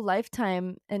a whole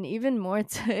lifetime and even more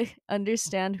to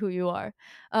understand who you are.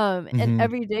 And Mm-hmm.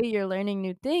 every day you're learning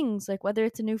new things, like whether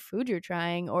it's a new food you're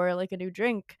trying or like a new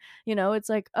drink, it's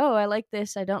like, oh, I like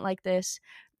this, I don't like this.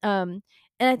 And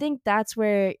I think that's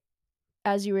where,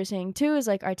 as you were saying too, is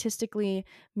like artistically,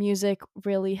 music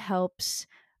really helps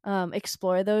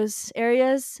explore those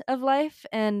areas of life.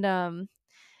 And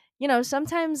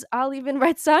sometimes I'll even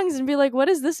write songs and be like, what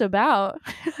is this about?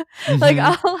 Like,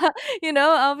 Mm-hmm.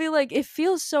 I'll be like, it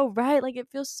feels so right, like it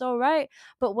feels so right,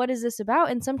 but what is this about?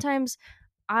 And sometimes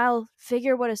I'll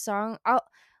figure what a song I'll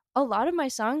a lot of my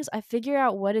songs, I figure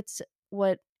out what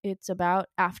it's about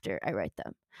after I write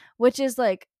them, which is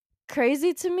like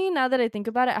crazy to me now that I think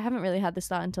about it. I haven't really had this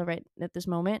thought until right at this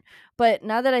moment, but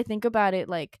now that I think about it,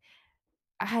 like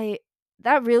I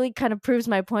that really kind of proves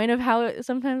my point of how it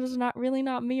sometimes it's not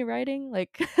me writing,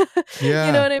 like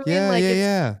you know Yeah. what I mean? Yeah. Like Yeah.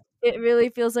 Yeah. it really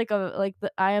feels like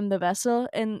I am the vessel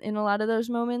in a lot of those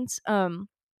moments.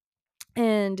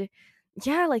 And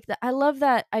yeah, like I love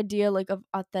that idea like of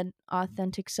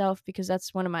authentic self, because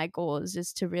that's one of my goals,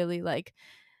 is to really like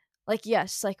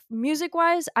yes, like music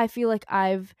wise, I feel like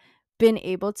I've been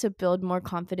able to build more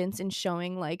confidence in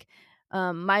showing like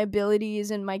my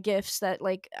abilities and my gifts that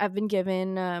like I've been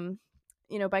given,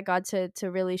 by God to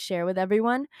really share with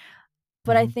everyone.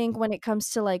 But I Mm-hmm. think when it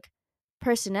comes to like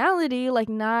personality, like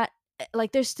not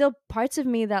like there's still parts of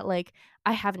me that like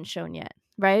I haven't shown yet,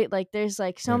 right? Like there's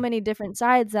like so Right. many different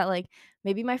sides that like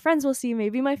maybe my friends will see,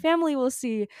 maybe my family will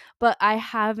see, but I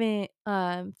haven't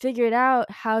figured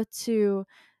out how to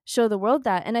show the world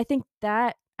that. And I think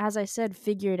that, as I said,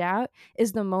 figured out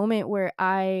is the moment where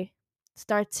I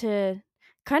start to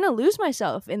kind of lose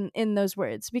myself in those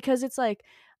words, because it's like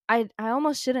I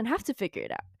almost shouldn't have to figure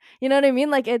it out. You know what I mean?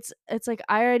 Like it's like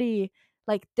I already,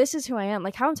 like, this is who I am.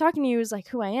 Like how I'm talking to you is like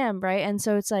who I am, right? And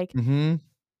so Mm-hmm.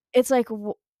 it's like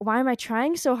why am I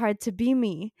trying so hard to be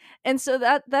me? And so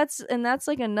that's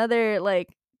like another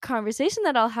like conversation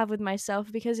that I'll have with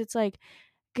myself, because it's like,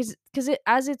 because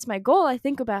as it's my goal, I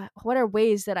think about what are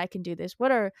ways that I can do this,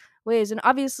 what are ways. And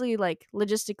obviously, like,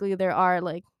 logistically, there are,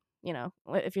 like,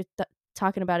 if you're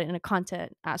talking about it in a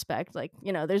content aspect, like,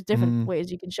 there's different Mm-hmm.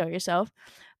 ways you can show yourself.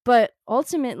 But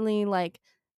ultimately, like,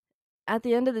 at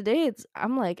the end of the day,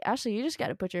 I'm like, Ashley, you just got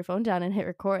to put your phone down and hit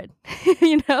record,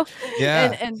 you know,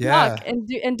 and Yeah. talk Yeah.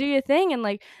 and do your thing, and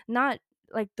like, not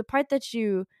like the part that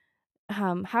you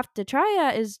have to try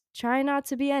at is try not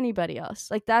to be anybody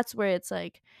else. Like, that's where it's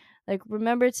like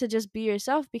remember to just be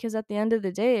yourself, because at the end of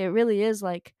the day, it really is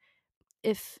like,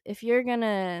 if you're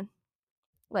gonna,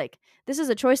 like, this is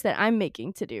a choice that I'm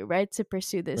making to do, right, to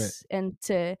pursue Right. this and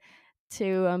to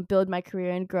build my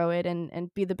career and grow it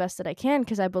and be the best that I can,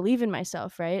 because I believe in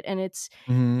myself, right? And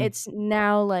Mm-hmm. it's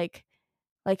now like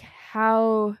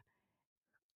how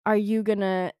are you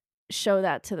gonna show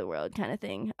that to the world, kind of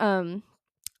thing.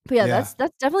 But yeah, Yeah.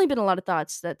 that's definitely been a lot of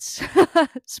thoughts that's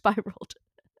spiraled.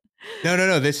 No, no,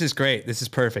 no. This is great. This is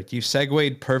perfect. You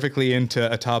segued perfectly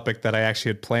into a topic that I actually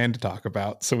had planned to talk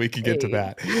about, so we could get to Hey.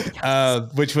 that.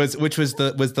 Yes. Which was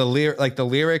the lyric, like the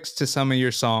lyrics to some of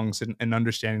your songs, and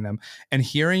understanding them, and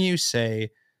hearing you say,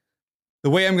 the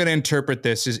way I'm going to interpret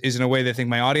this is in a way that I think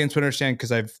my audience would understand,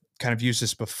 because I've kind of used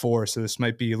this before. So this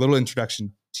might be a little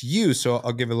introduction to you. So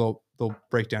I'll give a little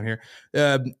breakdown here.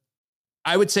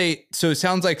 I would say, so it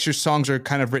sounds like your songs are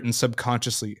kind of written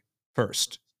subconsciously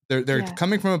first. They're Yeah.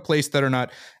 coming from a place that are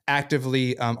not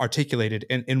actively articulated,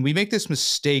 and we make this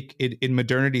mistake in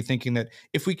modernity, thinking that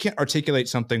if we can't articulate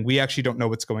something, we actually don't know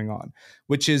what's going on.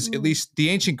 Which is, at Mm. least the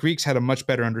ancient Greeks had a much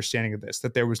better understanding of this.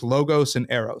 That there was logos and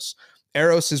eros.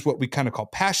 Eros is what we kind of call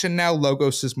passion now.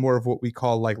 Logos is more of what we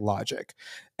call like logic,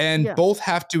 and Yeah. both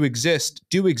have to exist,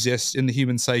 do exist in the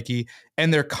human psyche,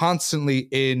 and they're constantly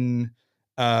in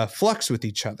flux with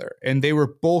each other. And they were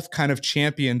both kind of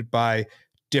championed by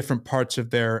different parts of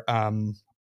their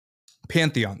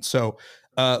pantheon. So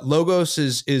Logos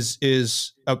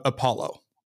is Apollo,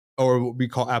 or what we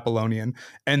call Apollonian,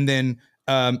 and then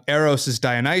Eros is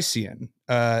Dionysian,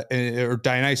 or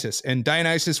Dionysus, and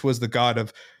Dionysus was the god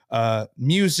of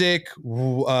music,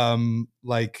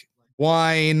 like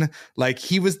wine, like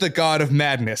he was the god of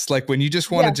madness. Like when you just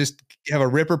want to Yeah. just have a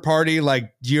ripper party,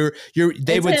 like they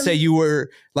It's would say him. you were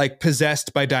like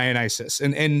possessed by Dionysus,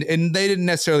 and they didn't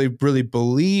necessarily really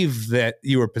believe that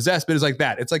you were possessed, but it's like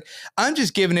that. It's like, I'm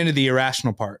just giving into the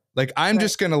irrational part. Like I'm Right.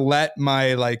 just gonna let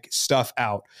my like stuff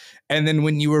out. And then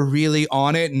when you were really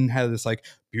on it and had this like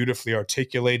beautifully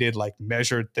articulated, like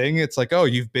measured thing, it's like, oh,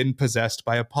 you've been possessed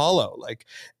by Apollo. Like,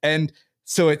 and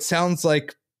so it sounds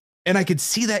like, and I could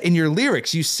see that in your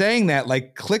lyrics. You saying that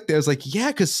like clicked there. I was like, yeah,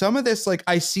 because some of this, like,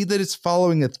 I see that it's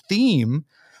following a theme,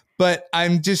 but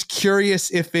I'm just curious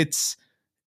if it's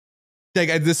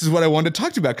like, this is what I wanted to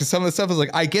talk to you about, because some of the stuff is like,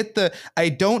 I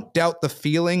don't doubt the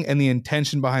feeling and the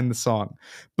intention behind the song,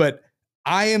 but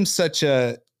I am such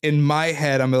a, in my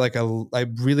head, I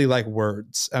really like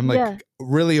words. I'm Yeah. like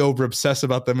really over obsessed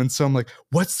about them. And so I'm like,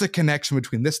 what's the connection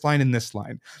between this line and this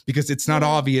line? Because it's not Yeah.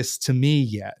 obvious to me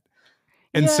yet.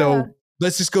 And Yeah. so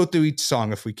let's just go through each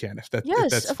song if we can, if Yes,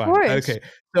 that's of fine. course. Okay.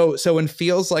 So in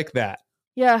Feels Like That,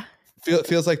 Yeah.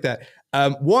 feels like that.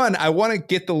 One, I want to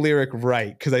get the lyric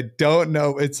right, because I don't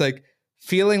know. It's like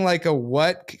feeling like a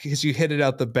what? Because you hit it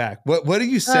out the back. What are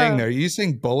you saying Oh, there? Are you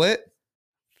saying bullet?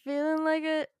 feeling like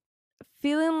it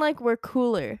feeling like we're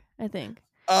cooler, I think.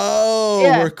 Oh,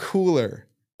 Yeah. we're cooler.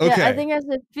 Yeah, I Okay. think I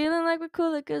said feeling like we're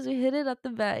cooler because we hit it at the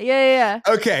bat. Yeah, yeah,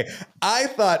 yeah. Okay. I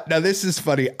thought, now this is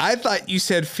funny. I thought you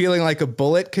said feeling like a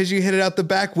bullet because you hit it out the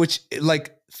back, which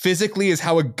like physically is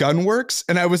how a gun works.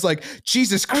 And I was like,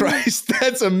 Jesus I know. Christ,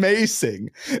 that's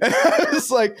amazing. And I was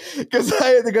like,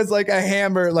 because like a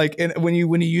hammer, like when you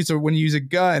use a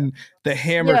gun, the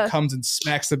hammer Yeah. comes and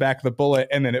smacks the back of the bullet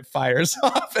and then it fires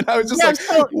off. And I was just Yeah, like,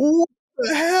 so what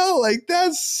the hell? Like,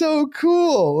 that's so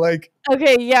cool. Like,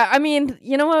 okay, yeah, I mean,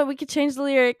 you know what? We could change the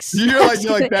lyrics. you're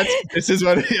like, this is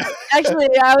what. Actually,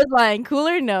 I was lying.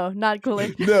 Cooler? No, not cooler.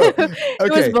 No. It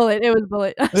was Okay. bullet. It was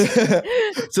bullet.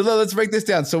 So let's break this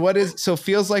down. So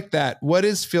feels like that. What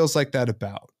is feels like that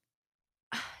about?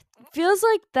 Feels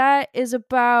like that is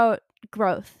about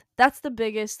growth. That's the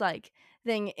biggest like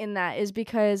thing in that, is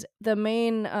because the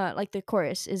main like the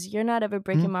chorus is you're not ever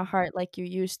breaking Hmm? my heart like you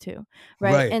used to,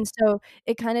 right? Right. And so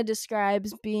it kind of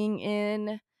describes being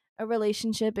in a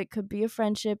relationship, it could be a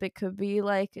friendship, it could be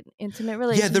like an intimate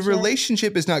Yeah, the relationship.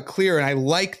 relationship is not clear, and I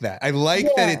like that. I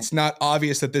like that Yeah. it's not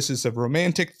obvious that this is a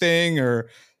romantic thing or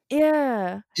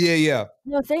Yeah. yeah, yeah.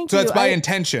 No, thank So you. that's by I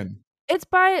intention. It's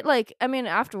by, like, I mean,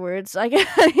 afterwards, like,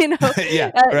 Yeah,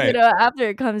 right. after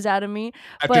it comes out of me,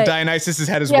 After but Dionysus has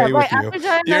had his yeah, way right with you, after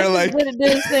you're Dionysus like, did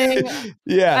his thing,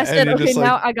 I yeah, and said, you're "Okay, just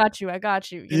like, now I got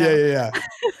you," you yeah, know? yeah, yeah.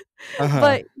 Uh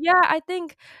huh. But, yeah, I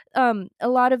think, a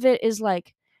lot of it is,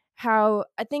 like, how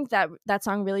I think that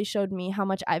song really showed me how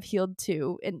much I've healed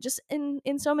too, and just in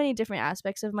so many different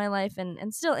aspects of my life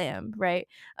and still am, right?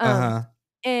 Uh Um, huh.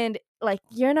 and, like,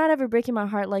 "You're Not Ever Breaking My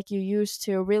Heart Like You Used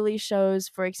To" really shows,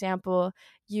 for example,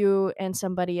 you and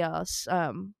somebody else,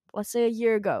 let's say a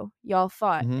year ago, y'all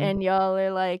fought, Mhm. and y'all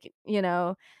are, like,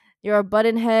 you're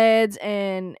butting heads,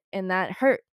 and that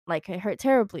hurt, like, it hurt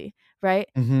terribly, right?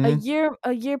 Mhm.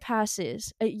 A year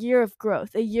passes, a year of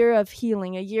growth, a year of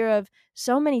healing, a year of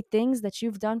so many things that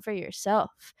you've done for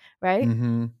yourself, right?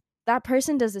 Mhm. That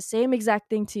person does the same exact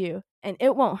thing to you, and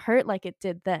it won't hurt like it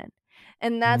did then.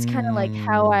 And that's kinda, like,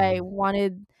 how I Mm.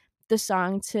 wanted the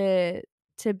song to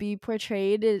be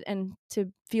portrayed, and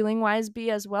to feeling wise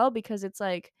be as well, because it's,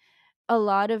 like, a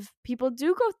lot of people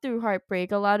do go through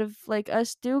heartbreak, a lot of, like,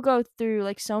 us do go through,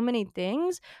 like, so many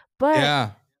things, but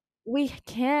Yeah. we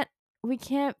can't we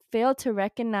can't fail to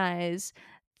recognize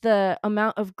the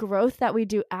amount of growth that we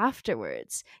do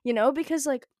afterwards, because,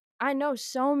 like, I know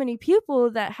so many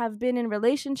people that have been in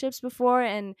relationships before,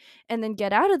 and then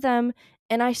get out of them,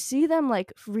 and I see them,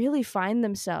 like, really find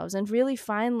themselves and really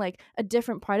find, like, a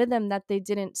different part of them that they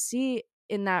didn't see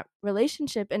in that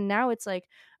relationship, and now it's like,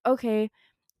 okay,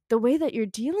 the way that you're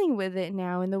dealing with it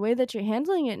now and the way that you're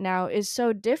handling it now is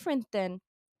so different than,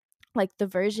 like, the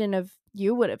version of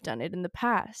you would have done it in the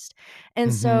past.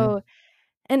 And Mhm. so,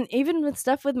 and even with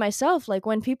stuff with myself, like,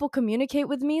 when people communicate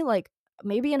with me, like,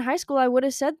 maybe in high school I would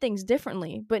have said things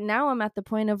differently, but now I'm at the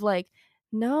point of, like,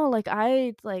 no, like,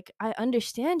 I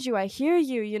understand you, I hear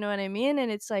you, you know what I mean?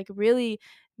 And it's, like, really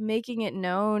making it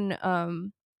known,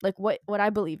 like, what I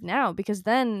believe now, because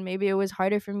then maybe it was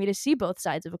harder for me to see both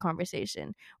sides of a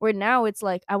conversation, where now it's,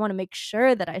 like, I wanna make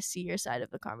sure that I see your side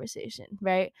of the conversation,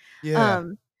 right? Yeah.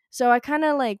 Um, so I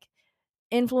kinda, like,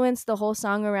 influenced the whole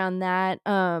song around that,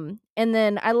 and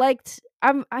then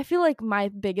I feel like my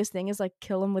biggest thing is, like,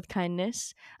 "Kill 'em with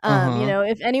kindness." Uh-huh.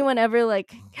 If anyone ever,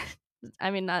 like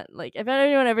I mean, not like, if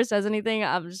anyone ever says anything,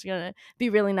 I'm just gonna be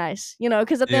really nice,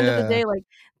 because at the end of the Yeah. day, like,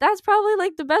 that's probably,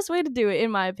 like, the best way to do it,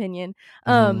 in my opinion.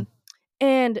 Mhm.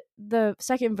 And the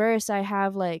second verse, I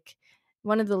have, like,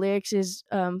 one of the lyrics is,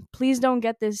 "Please don't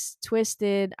get this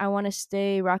twisted, I wanna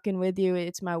stay rocking with you,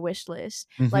 it's my wish list."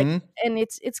 Like, Mhm. and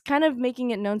it's kind of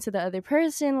making it known to the other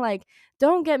person, like,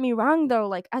 don't get me wrong, though,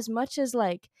 like, as much as,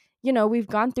 like, we've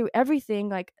gone through everything,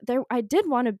 like, I did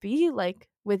wanna be, like,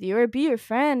 with you or be your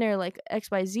friend or, like,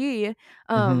 XYZ,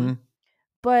 um, Mhm.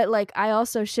 but, like, I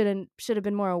also should have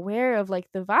been more aware of,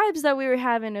 like, the vibes that we were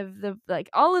having, of the, like,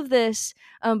 all of this,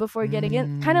 before getting in,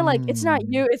 kinda like, it's not Mm.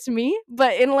 you, it's me,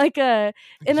 but in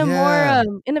a more, Yeah.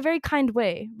 in a very kind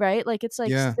way, right? Like, it's,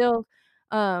 like, Yeah. still,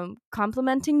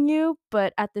 complimenting you,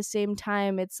 but at the same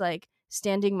time, it's, like,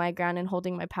 standing my ground and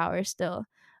holding my power still.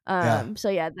 Yeah. So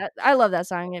yeah, that I love that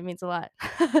song, it means a lot.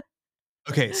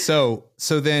 Okay, so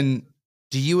then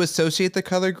do you associate the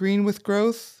color green with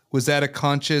growth? Was that a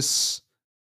conscious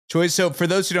choice? So for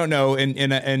those who don't know,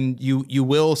 and you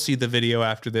will see the video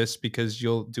after this because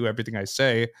you'll do everything I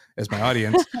say as my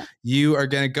audience. You are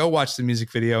going to go watch the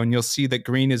music video and you'll see that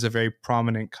green is a very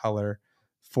prominent color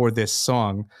for this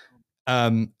song.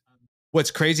 Um,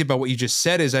 what's crazy about what you just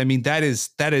said is, I mean, that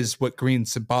is what green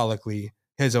symbolically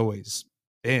has always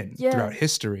been Yeah, throughout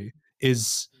history.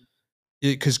 Is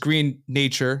because green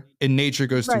nature and nature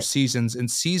goes through right. seasons,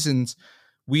 and seasons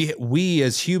we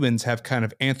as humans have kind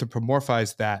of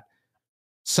anthropomorphized that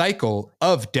cycle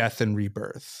of death and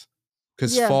rebirth,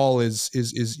 because Yeah, fall is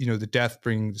the death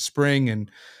bringing the spring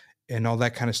and all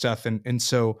that kind of stuff, and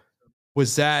so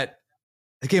was that,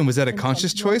 again, was that a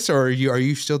conscious intentional. choice, or are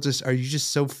you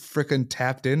just so freaking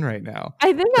tapped in right now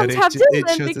I think I'm that tapped in it then,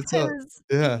 shows itself? because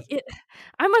Yeah.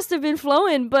 I must have been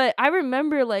flowing, but I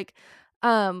remember, like,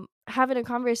 having a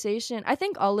conversation. I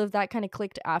think all of that kinda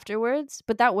clicked afterwards,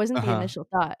 but that wasn't the Uh-huh. initial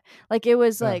thought. Like, it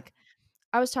was, Yeah. like,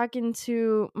 I was talking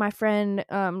to my friend,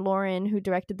 Lauren, who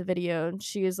directed the video, and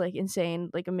she is, like,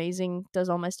 insane, like, amazing, does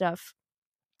all my stuff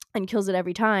and kills it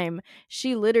every time.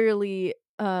 She literally,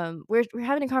 we're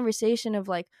having a conversation of,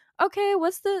 like, okay,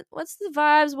 what's the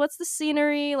vibes, what's the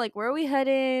scenery, like, where are we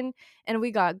heading? And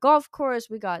we got golf course,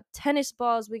 we got tennis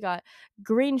balls, we got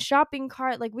green shopping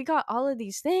cart, like, we got all of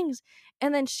these things.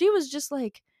 And then she was just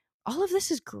like, all of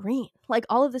this is green. Like,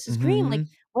 all of this is green. Like, Mhm.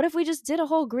 what if we just did a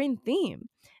whole green theme?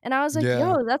 And I was like, Yeah.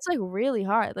 yo, that's like really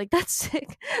hard. Like, that's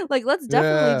sick. Like, let's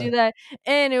definitely Yeah. do that.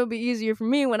 And it would be easier for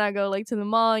me when I go like to the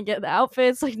mall and get the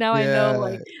outfits. Like, now I know Yeah.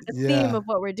 like the theme Yeah. of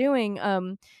what we're doing.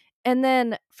 And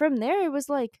then from there it was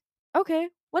like, okay,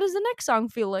 what does the next song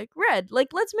feel like? Red. Like,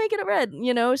 let's make it a red,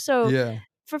 you know? So Yeah.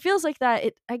 for feels like that,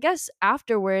 it I guess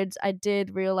afterwards I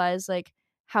did realize like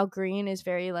how green is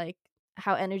very like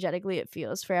how energetically it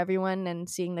feels for everyone and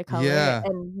seeing the color Yeah.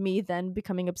 and me then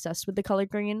becoming obsessed with the color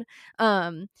green.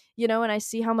 You know, and I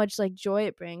see how much like joy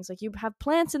it brings. Like you have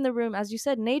plants in the room, as you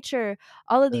said, nature,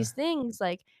 all of Yeah. these things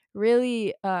like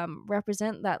really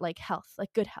represent that like health,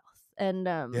 like good health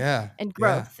Yeah. and Yeah.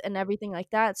 growth and everything like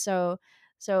that. So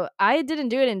I didn't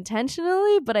do it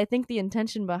intentionally, but I think the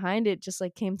intention behind it just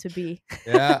like came to be.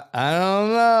 Yeah, I don't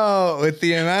know. With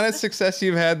the amount of success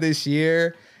you've had this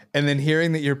year, and then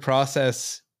hearing that your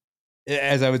process,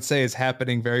 as I would say, is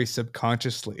happening very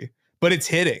subconsciously, but it's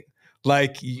hitting.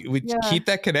 Like, Yeah, keep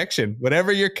that connection.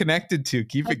 Whatever you're connected to,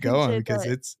 keep I it going appreciate because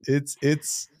that.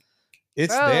 it's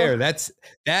Bro. there.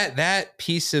 That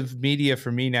piece of media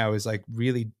for me now is like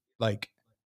really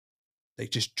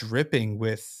just dripping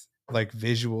with like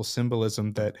visual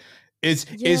symbolism that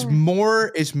Yeah.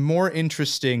 is more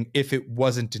interesting if it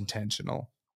wasn't intentional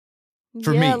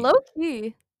for Yeah, me. low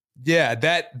key. Yeah, Me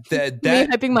that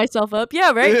hyping myself up.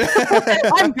 Yeah, right?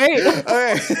 I'm great.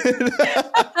 okay.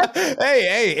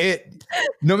 Hey, it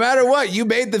no matter what, you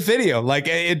made the video. Like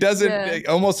it doesn't Yeah.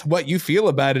 almost what you feel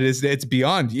about it is it's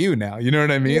beyond you now. You know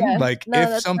what I mean? Yeah. Like No,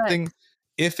 that's facts.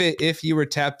 if you were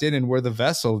tapped in and were the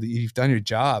vessel, you've done your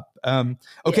job. Yeah.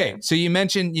 Okay, so you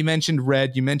mentioned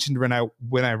red, you mentioned when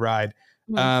I ride.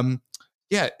 Mhm. Um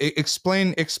yeah,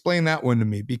 explain that one to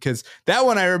me because that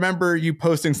one I remember you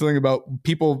posting something about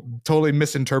people totally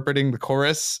misinterpreting the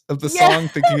chorus of the Yeah. song,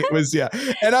 thinking it was yeah,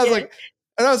 and I was Yeah.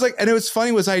 like, and it was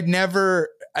funny was I'd never,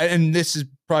 and this is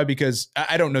probably because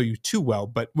I don't know you too well,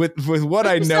 but with what But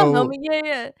I you still know know, me. Yeah,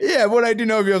 yeah. yeah, what I do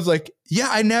know of you, I was like, yeah,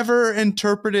 I never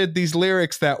interpreted these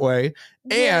lyrics that way,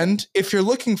 Yeah. and if you're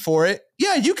looking for it,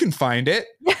 yeah, you can find it.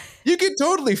 Yeah. You could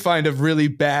totally find a really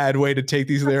bad way to take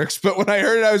these lyrics. But when I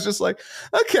heard it, I was just like,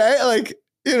 okay, like,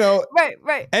 Right,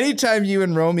 right. anytime you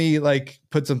and Romy like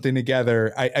put something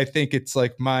together, I think it's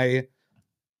like my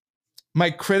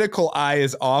critical eye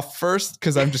is off first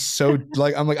because I'm just so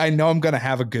like, I'm like, I know I'm gonna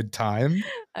have a good time.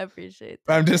 I appreciate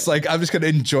I'm that, just man. like, I'm just gonna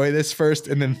enjoy this first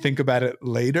and then think about it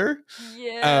later.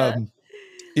 Yeah. Um,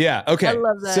 yeah. I Okay.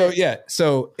 love So that. yeah.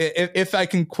 So if I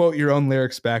can quote your own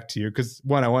lyrics back to you, because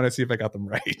one, I want to see if I got them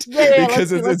right, Yeah, yeah, let's because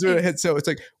see, let's it's really see. hit. So it's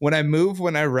like when I move,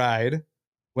 when I ride,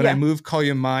 when I Yeah. move, call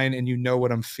you mine, and you know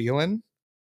what I'm feeling.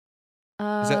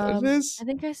 Is that what it I is?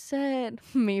 think I said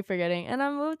me forgetting, and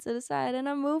I move to the side, and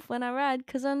I move when I ride,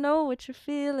 cause I know what you're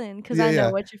feeling, cause Yeah, I know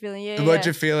yeah. what you're feeling. Yeah, What yeah,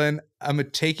 you're feeling? I'm gonna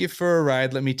take you for a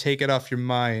ride. Let me take it off your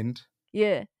mind.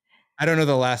 yeah. I don't know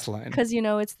the last line Cause you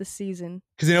know it's the season.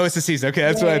 because you know it's the season. Okay,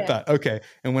 that's Yeah, what I yeah, thought. Okay,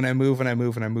 and when I move, when I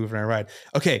move, when I move, when I ride.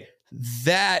 Okay,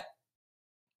 that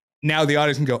now the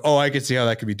audience can go, oh, I can see how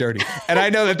that could be dirty. And I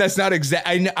know that that's not exact.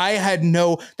 I had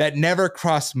that never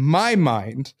crossed my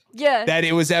mind yeah, that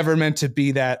it was ever meant to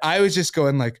be that. I was just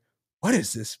going like, what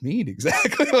does this mean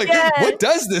exactly? Like, yeah, what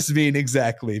does this mean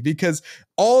exactly? Because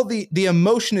all the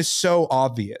emotion is so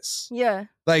obvious. yeah.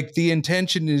 Like the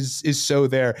intention is so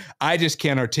there. I just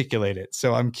can't articulate it.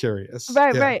 So I'm curious.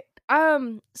 Right, Yeah. right.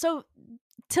 So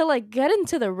to like get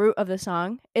into the root of the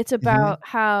song, it's Mm-hmm. about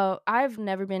how I've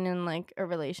never been in like a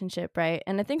relationship, right?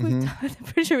 And I think Mm-hmm. I'm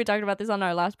pretty sure we talked about this on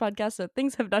our last podcast, so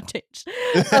things have not changed.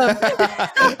 Um,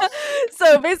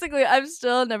 so basically, I've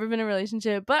still never been in a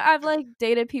relationship, but I've like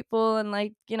dated people and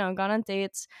like gone on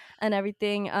dates and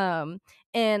everything.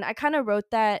 And I kind of wrote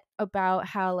that about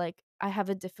how like I have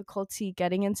a difficulty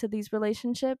getting into these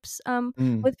relationships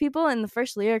mm, with people. And the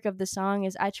first lyric of the song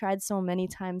is "I tried so many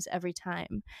times every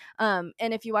time." And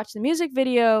if you watch the music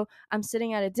video, I'm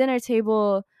sitting at a dinner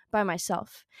table by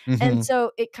myself. And mm-hmm.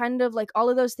 so it kind of like all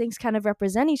of those things kind of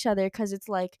represent each other because it's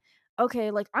like,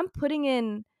 okay, like I'm putting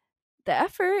in the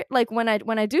effort like when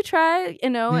I do try,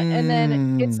 and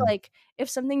then it's Mm, like if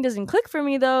something doesn't click for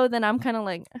me though, then I'm kind of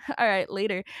like, all right,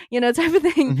 later, type of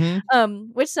thing. mm-hmm.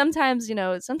 Which sometimes,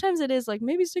 sometimes it is like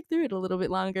maybe stick through it a little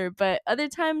bit longer, but other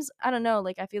times I don't know,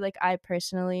 like I feel like I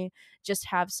personally just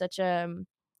have such a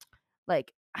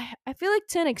like I feel like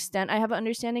to an extent I have an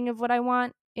understanding of what I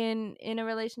want in a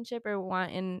relationship or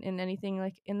want in anything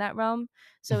like in that realm.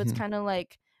 So it's Mm-hmm. kind of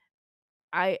like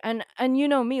and you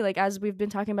know me, like as we've been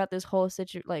talking about this whole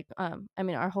like I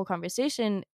mean our whole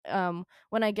conversation,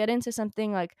 when I get into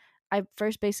something like I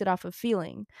first base it off of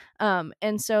feeling.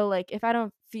 And so like if I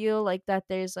don't feel like that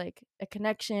there's like a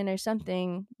connection or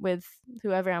something with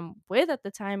whoever I'm with at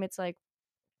the time, it's like,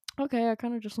 okay, I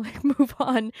kind of just like move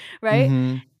on, right?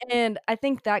 Mhm. And I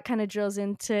think that kind of drills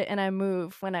into and I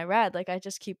move when I read, like I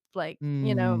just keep like,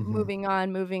 Mhm. moving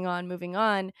on, moving on, moving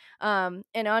on.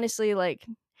 And honestly, like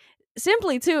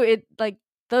simply too, it like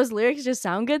those lyrics just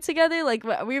sound good together. Like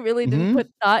we really didn't Mhm.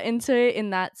 put thought into it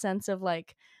in that sense of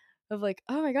like,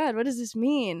 "Oh my god, what does this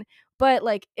mean?" But,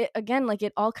 like, it again, like,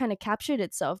 it all kinda captured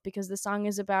itself because the song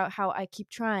is about how I keep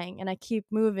trying and I keep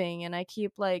moving and I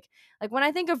keep, when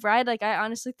I think of ride, like, I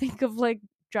honestly think of, like,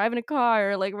 driving a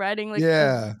car or, like, riding, like, a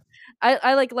Yeah.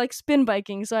 I like spin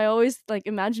biking, so I always, like,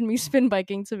 imagine me spin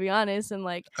biking, to be honest, and,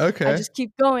 like, Okay.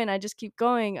 I just keep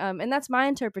going, and that's my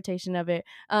interpretation of it,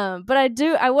 but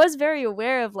I was very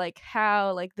aware of, like,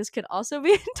 how, like, this could also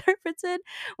be interpreted,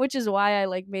 which is why I,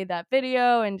 like, made that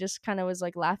video and just kinda was,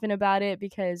 like, laughing about it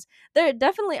because there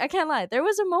definitely I can't lie, there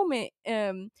was a moment,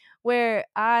 where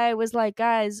I was like,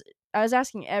 "Guys," I was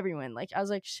asking everyone, like, I was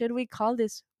like, "Should we call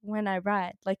this 'When I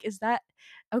Ride?' Like, is that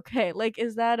okay? Like,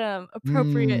 is that,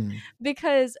 appropriate?" Mm.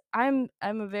 Because I'm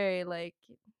a very, like,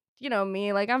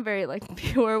 me, like, I'm very, like,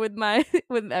 pure with my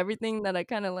with everything that I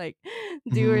kinda, like,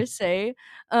 do or Mhm. say,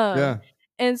 um, Yeah.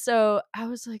 and so I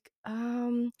was like,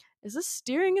 is this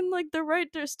steering in, like, the right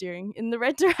steering in the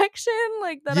right direction,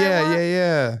 like, that I Yeah, want?" yeah,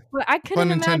 yeah. But I Pun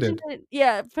couldn't imagine intended. it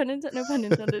yeah, no pun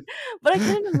intended. But I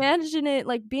couldn't imagine it,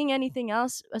 like, being anything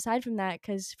else aside from that.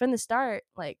 Because from the start,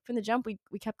 like, from the jump, we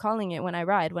kept calling it "When I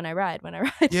Ride, When I Ride, When I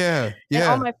Ride." Yeah, And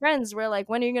all yeah. my friends were like,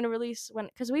 "When are you gonna release when?"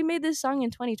 Because we made this song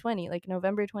in 2020, like,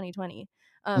 November 2020,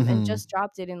 and Mhm. just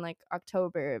dropped it in, like,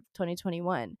 October of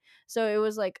 2021. So it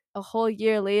was, like, a whole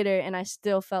year later, and I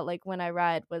still felt like "When I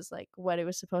Ride" was, like, what it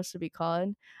was supposed to be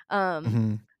called. Um,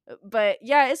 Mhm. but,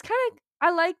 yeah, it's kinda I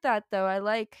like that though. I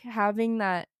like having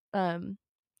that,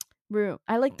 room.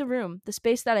 I like the room, the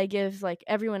space that I give, like,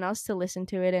 everyone else to listen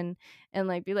to it and,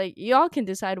 like, be like, "Y'all can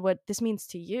decide what this means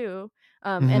to you,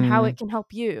 and how it Mhm. can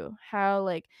help you." How,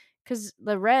 like, because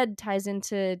the red ties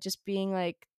into just being,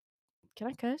 like can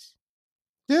I cuss?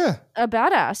 Yeah. A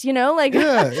badass, like,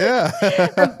 Yeah, yeah.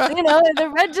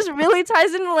 the red just really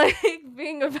ties into, like,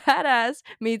 being a badass,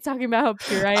 me talking about how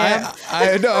pure I am.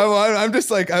 I know. I'm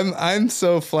just like I'm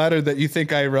so flattered that you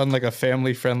think I run like a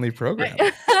family friendly program.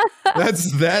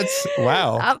 That's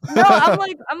wow. No, I'm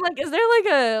like, is there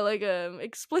like a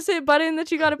explicit button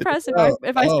that you gotta press Oh,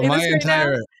 if I oh, say this right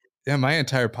now? my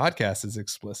entire podcast is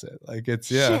explicit. Like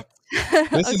it's yeah. Shit.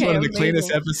 This is Okay, one of the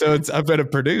cleanest amazing. episodes I'm gonna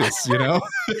produce, you know?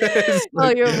 It's Oh,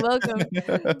 like you're welcome.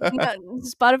 No,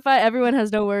 Spotify, everyone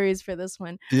has no worries for this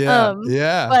one. Yeah,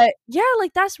 yeah, But yeah,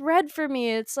 like that's red for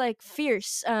me. It's like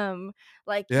fierce.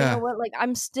 Like you know yeah. what? Like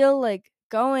I'm still like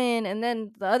going, and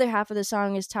then the other half of the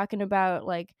song is talking about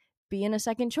like being a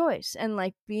second choice and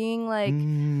like being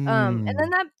and then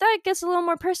Mm. that gets a little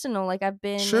more personal. Like I've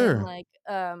been in Sure.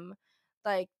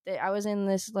 I was in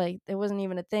this like it wasn't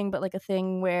even a thing, but like a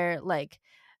thing where like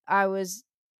I was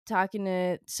talking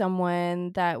to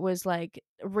someone that was like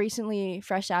recently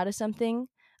fresh out of something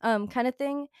kind of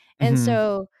thing. And Mhm,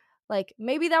 so like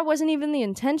maybe that wasn't even the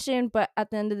intention, but at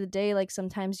the end of the day like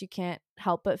sometimes you can't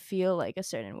help but feel like a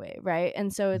certain way, right?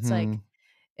 And so mhm.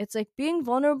 it's like being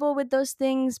vulnerable with those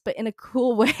things, but in a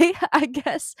cool way, I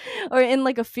guess, or in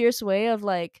like a fierce way of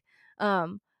like,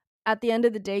 um, at the end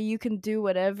of the day, you can do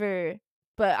whatever,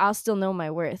 but I'll still know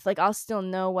my worth. Like I'll still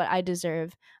know what I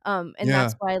deserve. And Yeah.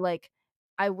 that's why like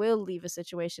I will leave a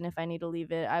situation if I need to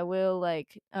leave it. I will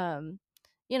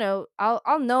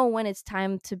I'll know when it's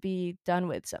time to be done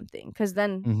with something, because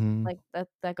then Mhm. like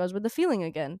that goes with the feeling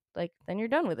again. Like then you're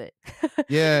done with it.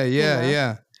 Yeah, you yeah, know,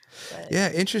 yeah. but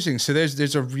Yeah, interesting. So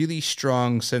there's a really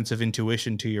strong sense of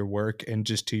intuition to your work and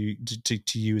just to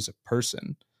you as a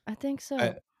person. I think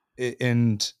I so.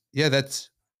 and yeah,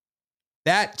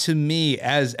 that to me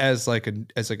as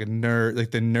like a nerd,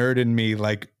 like the nerd in me,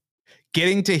 like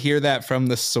getting to hear that from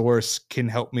the source can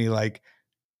help me like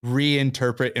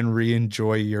reinterpret and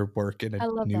re-enjoy your work in a I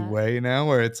love new that. way now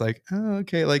where it's like, oh,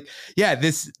 okay, like yeah,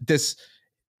 this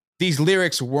these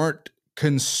lyrics weren't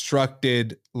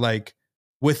constructed like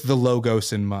with the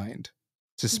logos in mind,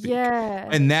 to speak.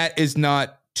 Yeah, And that is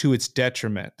not to its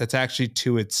detriment. That's actually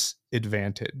to its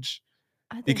advantage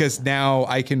I think because so. now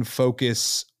I can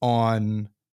focus on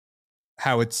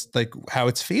how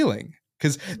it's feeling.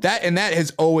 Cause that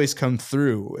has always come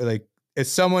through. Like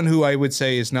as someone who I would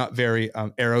say is not very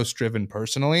Eros driven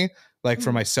personally, like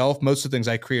for Mhm. myself, most of the things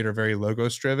I create are very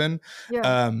logos driven. Yeah.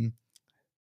 Um,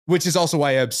 which is also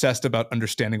why I obsessed about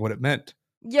understanding what it meant.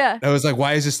 Yeah. I was like,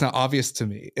 why is this not obvious to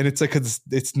me? And it's like,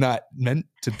 it's not meant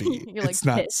to be. You're like It's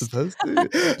not pissed. supposed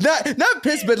to. Not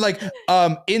pissed, but like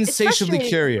It's insatiably frustrating. Like,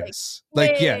 curious. yeah,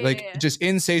 Like, yeah, yeah, yeah, like yeah. just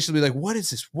insatiably like, what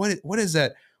is this? What is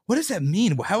that? What does that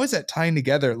mean? How is that tying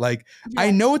together? Like, I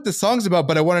Yeah. know what the song's about,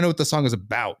 but I want to know what the song is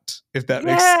about, if that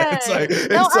makes sense. Like, Yes.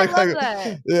 No, it's I like, love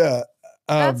that. yeah.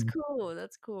 That's Um, cool.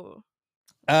 That's cool.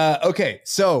 okay.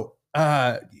 So,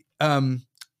 um,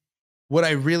 what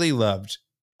I really loved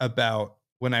about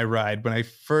When I Ride, when I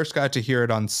first got to hear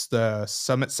it on the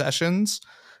Summit sessions,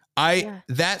 I Yeah.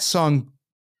 that song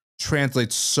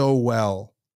translates so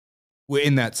well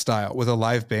in that style with a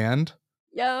live band.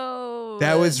 That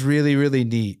Yo. was really, really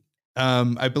neat.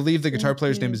 I believe the guitar Thank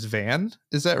player's name you. is Van.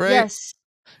 Is that right? Yes.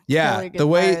 Yeah. Killer The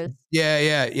way,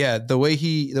 guitarist. yeah. The way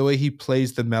he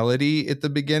plays the melody at the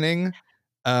beginning.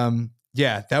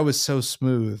 Yeah, that was so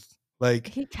smooth. Like,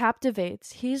 He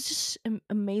captivates. He's just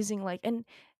amazing. Like, and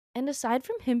aside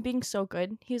from him being so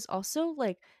good, he's also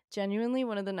like genuinely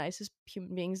one of the nicest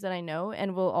human beings that I know,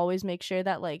 and will always make sure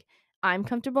that like I'm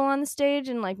comfortable on the stage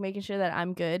and like making sure that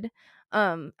I'm good.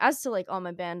 As to like all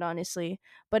my band, honestly,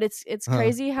 but it's uh,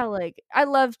 crazy how like I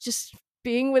love just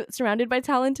being with surrounded by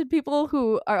talented people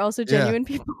who are also yeah. genuine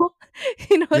people.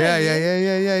 You know what I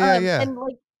mean? Yeah. And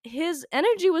like his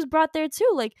energy was brought there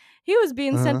too. Like he was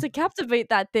being sent Uh-huh. to captivate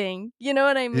that thing. You know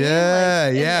what I mean? Like, Yeah,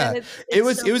 and yeah. it's It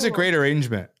so was a cool. great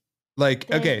arrangement. Like,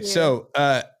 Thank okay, you. so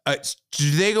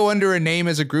do they go under a name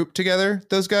as a group together,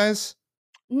 those guys?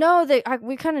 No,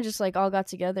 we kind of just like all got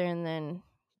together and then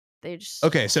they just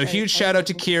Okay, so started huge shout playing out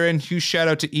to music. Kieran, huge shout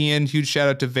out to Ian, huge shout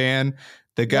out to Van,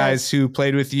 the guys Yes. who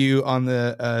played with you on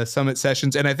the Summit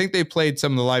sessions, and I think they played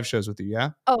some of the live shows with you.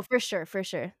 Yeah, Oh, for sure, for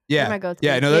sure. They're yeah, my yeah. go-tos. No,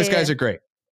 Yeah, those yeah, yeah. guys are great.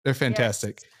 They're Yes.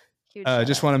 fantastic. Huge shout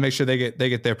Just out. want to make sure they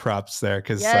get their props there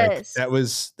because like Yes. that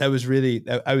was really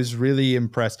I was really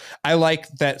impressed. I like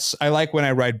that. I like when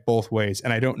I ride both ways,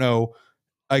 and I don't know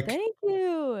like Thank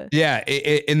you. yeah,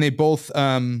 and they both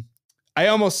I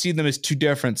almost see them as two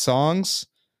different songs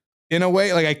in a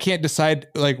way. Like I can't decide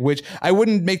like which. I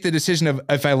wouldn't make the decision of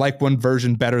if I like one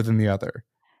version better than the other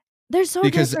They're so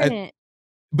because different.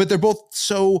 but they're both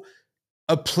so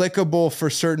applicable for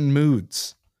certain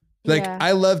moods. Like Yeah.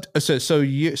 I loved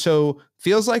so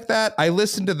feels like that. I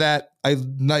listened to that.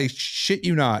 I shit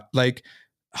you not like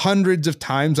hundreds of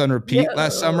times on repeat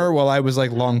last Yo. summer while I was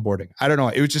like longboarding. I don't know.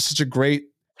 It was just such a great.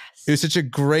 It was Yes. such a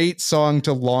great song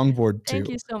to longboard Thank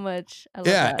to. you so much. I love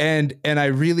Yeah, that. and I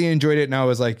really enjoyed it, and I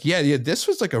was like, yeah, this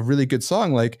was like a really good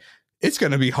song. Like, it's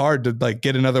gonna be hard to like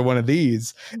get another one of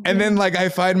these. And then Yeah. like I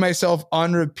find myself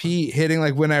on repeat hitting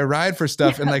like When I Ride for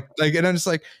stuff, and and I'm just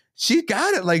like, she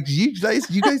got it. Like you guys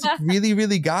really,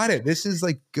 really got it. This is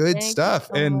like good Thank you stuff.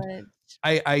 so And much.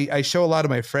 I show a lot of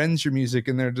my friends your music,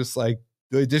 and they're just like,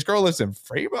 this girl lives in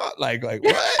Fremont, like what?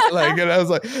 Like, and I was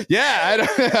like, yeah, I don't,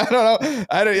 I don't know,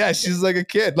 I don't. Yeah, she's like a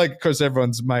kid. Like, of course,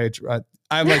 everyone's my age.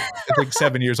 I'm like I think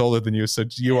 7 years older than you, so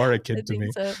you are a I kid to think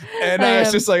me. so. And I it's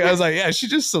am. just like I was like, yeah, she's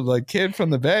just some like kid from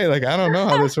the Bay. Like I don't know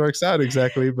how this works out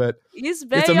exactly, but East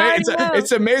Bay, you already know.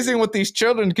 it's amazing what these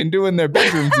children can do in their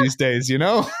bedrooms these days. You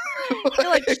know, You're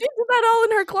like, she like, did that all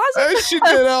in her closet?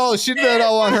 she did it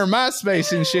all on her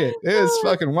MySpace and shit. It was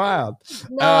fucking wild.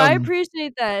 No, I Um,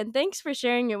 appreciate that, and thanks for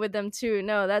sharing it with them too.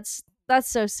 No, that's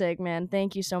so sick, man.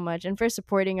 Thank you so much, and for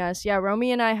supporting us. Yeah,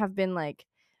 Romy and I have been like,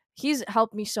 he's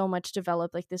helped me so much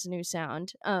develop like this new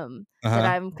sound, that uh-huh.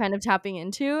 I'm kind of tapping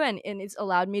into, and it's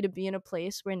allowed me to be in a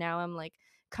place where now I'm like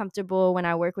comfortable when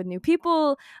I work with new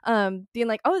people, being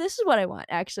like, oh, this is what I want.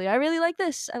 Actually, I really like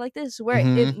this. I like this. Where it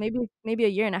Mm-hmm. maybe a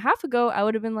year and a half ago, I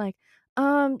would have been like,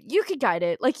 you could guide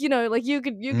it, like like you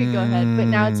could go ahead, but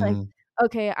now it's like, Mm,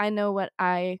 okay, I know what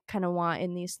I kind of want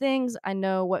in these things. I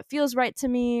know what feels right to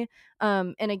me.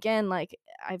 And again, like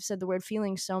I've said the word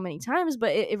feeling so many times,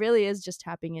 but it really is just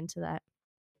tapping into that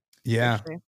for yeah.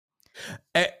 sure.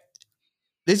 Eh,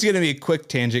 this is going to be a quick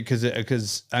tangent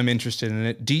because I'm interested in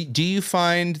it. Do you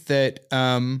find that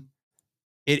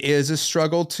it is a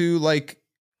struggle to like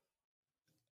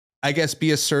I guess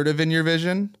be assertive in your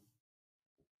vision?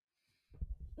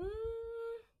 Mm,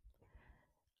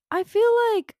 I feel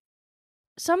like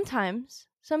sometimes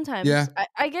Yeah.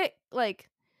 I get like,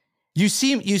 You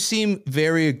seem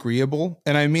very agreeable,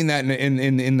 and I mean that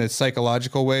in the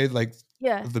psychological way, like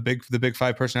yeah, the big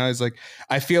five personalities. Like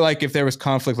I feel like if there was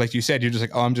conflict, like you said, you're just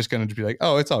like, oh, I'm just gonna be like,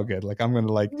 oh, it's all good. Like I'm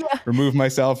gonna like yeah, remove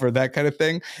myself or that kind of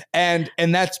thing, and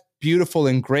that's beautiful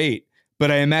and great.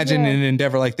 But I imagine yeah, in an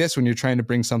endeavor like this, when you're trying to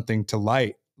bring something to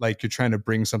light, like you're trying to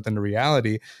bring something to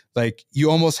reality, like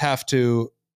you almost have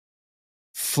to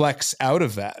flex out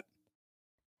of that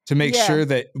to make yeah, sure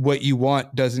that what you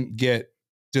want doesn't get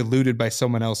diluted by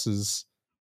someone else's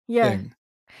yeah. thing.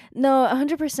 No,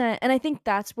 100%, and I think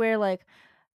that's where, like,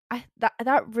 I that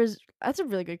that res that's a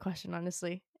really good question,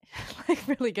 honestly. Like,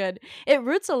 really good. It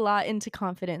roots a lot into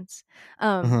confidence,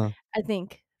 Uh-huh. I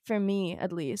think, for me,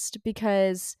 at least,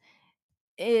 because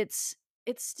it's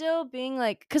it's still being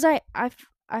like, 'cause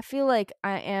I feel like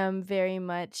I am very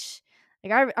much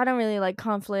like, I don't really like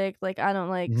conflict, like, I don't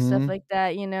like stuff Mhm. like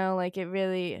that, like, it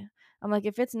really I'm like,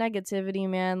 "If it's negativity,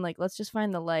 man, like, let's just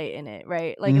find the light in it,"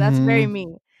 right? Like, that's very Mhm.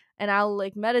 me, and I'll,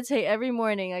 like, meditate every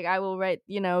morning, like, I will write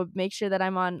make sure that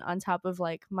I'm on top of,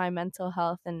 like, my mental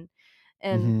health and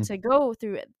Mhm. to go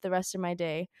through it the rest of my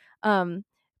day, um,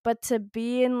 but to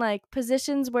be in, like,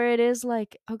 positions where it is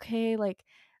like, "Okay, like,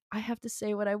 I have to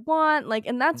say what I want," like,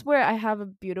 and that's where I have a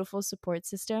beautiful support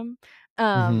system,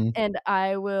 Mhm. and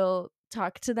I will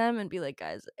talk to them and be like,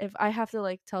 "Guys, if I have to,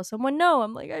 like, tell someone no,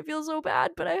 I'm like, I feel so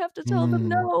bad, but I have to tell them Mm.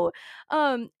 no."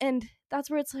 And that's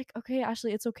where it's like, "Okay,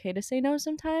 Ashley, it's okay to say no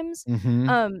sometimes."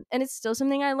 Mhm. And it's still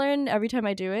something I learn every time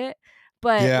I do it,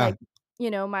 but, Yeah. like,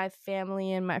 my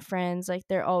family and my friends, like,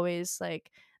 they're always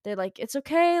like they're like, "It's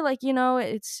okay, like,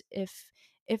 it's if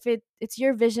it's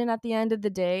your vision at the end of the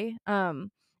day."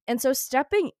 And so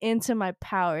stepping into my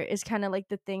power is kinda like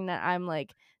the thing that I'm,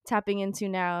 like, tapping into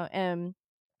now,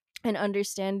 and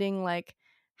understanding, like,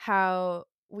 how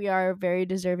we are very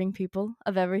deserving people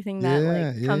of everything that, like,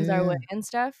 Yeah, yeah, comes our way yeah. and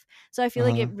stuff. So I feel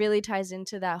like it Uh-huh. really ties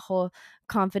into that whole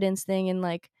confidence thing and,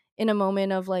 like, in a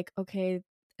moment of, like, "Okay,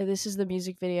 this is the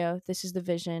music video, this is the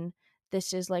vision,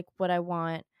 this is, like, what I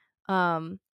want."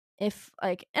 Um, if,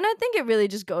 like and I think it really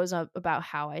just goes up about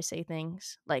how I say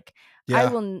things. Like,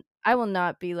 Yeah. I will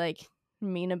not be, like,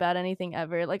 mean about anything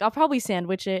ever. Like, I'll probably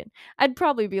sandwich it. I'd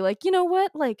probably be like, "You know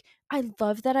what? Like, I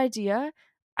love that idea.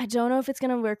 I don't know if it's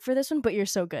gonna work for this one, but you're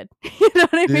so good." You know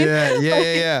what I mean? Yeah, yeah,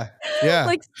 yeah, Like yeah.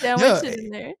 Yeah. like, sandwich No, it in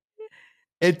there.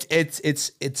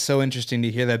 it's so interesting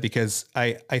to hear that because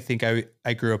I think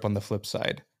I grew up on the flip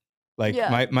side. Like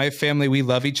Yeah. my family, we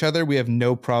love each other. We have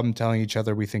no problem telling each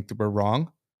other we think that we're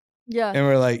wrong. Yeah. And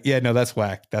we're like, yeah, no, that's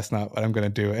whack. That's not what I'm gonna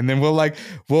do. And then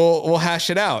we'll hash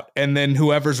it out. And then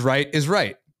whoever's right is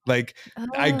right. Like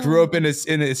I grew up Oh, in a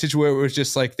situation where it was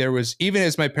just like there was even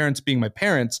as my parents being my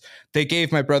parents, they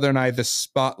gave my brother and I the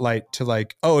spotlight to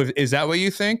like, oh, is that what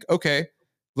you think? Okay,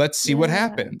 let's see what yeah.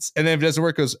 happens. And then if it doesn't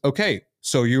work, it goes, okay,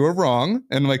 so you were wrong.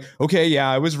 And I'm like, okay, yeah,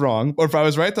 I was wrong. Or if I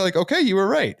was right, they're like, okay, you were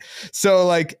right. So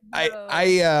like No.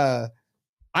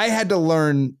 I had to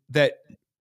learn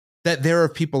that there are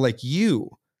people like you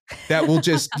that will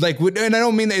just like and I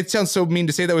don't mean that it sounds so mean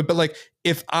to say that way, but like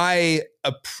if I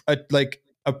like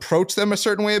approach them a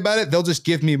certain way about it, they'll just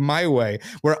give me my way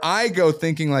where I go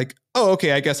thinking like, oh,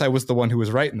 okay, I guess I was the one who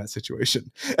was right in that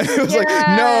situation. And it was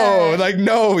Yeah. like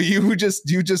no, you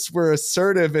just were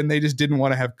assertive and they just didn't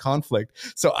want to have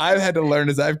conflict. So I've had to learn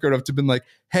as I've grown up to been like,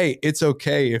 hey, it's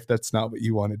okay if that's not what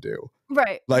you want to do.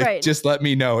 Right, Like, right. just let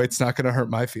me know. It's not going to hurt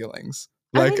my feelings.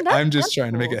 I Like, mean, I'm just that's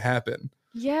trying to make cool. it happen.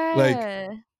 Like, Yeah.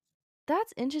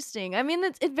 That's interesting. I mean,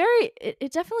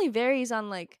 it definitely varies on,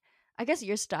 like, I guess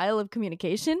your style of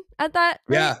communication at that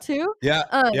rate yeah, too. yeah,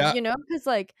 yeah, Because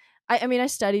like, I mean, I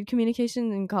studied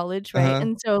communication in college, uh right? huh,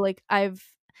 And so, like, I've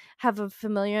have a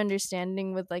familiar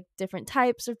understanding with, like, different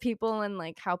types of people and,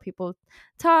 like, how people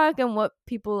talk and what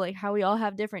people like, how we all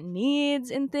have different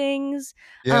needs and things.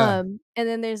 yeah, And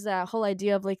then there's that whole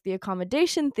idea of, like, the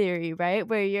accommodation theory, right?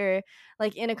 Where you're,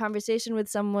 like, in a conversation with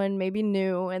someone maybe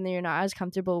new and then you're not as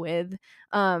comfortable with,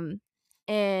 um,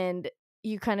 and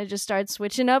you kinda just start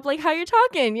switching up, like, how you're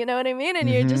talking, you know what I mean? And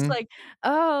you're just mm-hmm, like,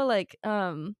 "Oh,"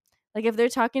 like, if they're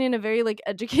talking in a very, like,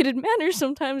 educated manner,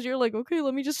 sometimes you're like, "Okay,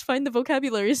 let me just find the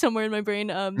vocabulary somewhere in my brain,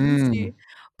 and see." mm,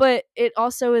 But it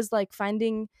also is, like,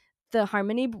 finding the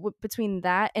harmony between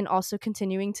that and also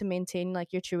continuing to maintain,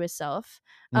 like, your truest self,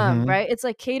 mm-hmm, right? It's,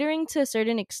 like, catering to a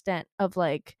certain extent of,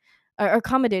 like or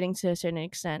accommodating to a certain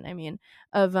extent, I mean,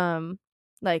 of,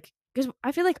 like, because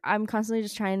I feel like I'm constantly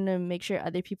just trying to make sure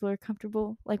other people are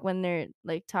comfortable, like, when they're,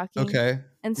 like, talking okay,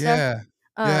 and stuff, yeah,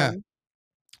 yeah, um,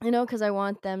 because I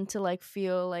want them to, like,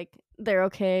 feel like they're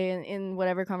okay in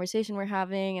whatever conversation we're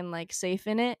having and, like, safe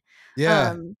in it,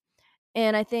 yeah, um,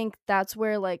 and I think that's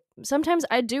where, like, sometimes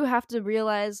I do have to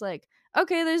realize, like,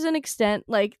 okay, there's an extent,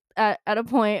 like, at a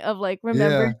point of, like,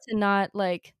 remember yeah, to not,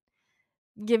 like,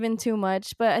 given too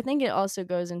much, but I think it also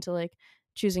goes into, like,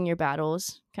 choosing your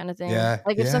battles kinda thing. yeah,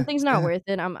 Like, if yeah, something's not yeah, worth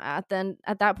it, I'm at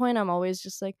that point, I'm always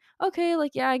just like, "Okay,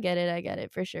 like, yeah, I get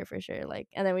it, for sure," like,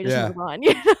 and then we just yeah. move on,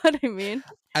 you know what I mean?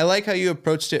 I like how you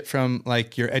approached it from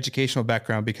like your educational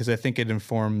background because I think it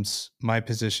informs my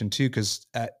position too. Because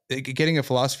getting a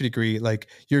philosophy degree, like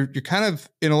you're kind of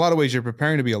in a lot of ways you're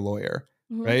preparing to be a lawyer,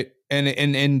 Mhm. right?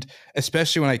 And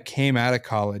especially when I came out of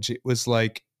college, it was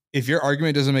like, if your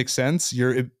argument doesn't make sense,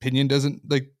 your opinion doesn't,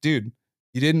 like, dude,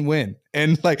 you didn't win.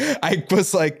 And like, I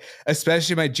was like,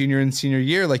 especially my junior and senior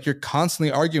year, like, you're constantly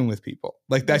arguing with people.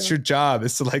 Like, that's Yeah. your job,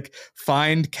 is to like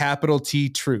find capital T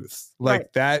truth. Right.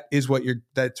 Like,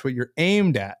 that's what you're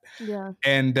aimed at. Yeah.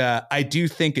 And I do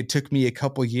think it took me a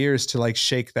couple years to like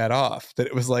shake that off. That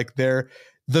it was like,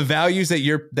 the values that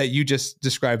you just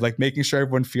described, like making sure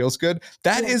everyone feels good,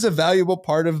 that Yeah. is a valuable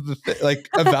part of like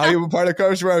a valuable part of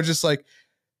college, where I was just like,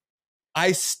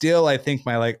 I think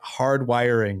my like hard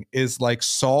wiring is like,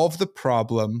 solve the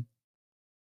problem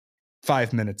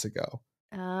 5 minutes ago.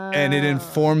 And it Oh.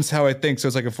 informs how I think. So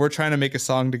it's like, if we're trying to make a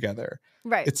song together,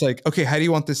 Right. it's like, okay, how do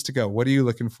you want this to go? What are you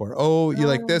looking for? Oh, you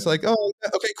like this? Oh. Like, oh,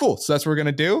 okay, cool. So that's what we're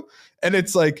gonna do. And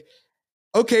it's like,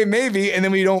 okay, maybe. And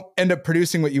then we don't end up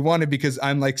producing what you wanted, because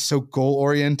I'm like so goal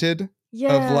oriented, of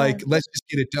Yeah. like, let's just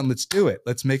get it done. Let's do it.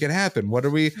 Let's make it happen.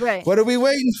 Right. What are we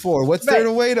waiting for? What's there Right.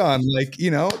 to wait on? Like,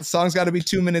 the song's got to be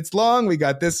 2 minutes long. We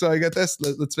got this. So I got this.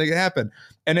 Let's make it happen.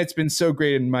 And it's been so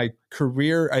great in my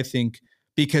career, I think,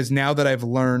 because now that I've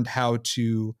learned how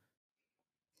to,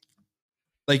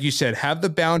 like you said, have the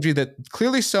boundary that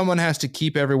clearly someone has to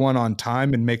keep everyone on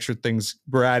time and make sure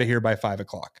we're out of here by 5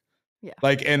 o'clock. Yeah.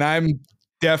 Like, and I'm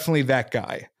definitely that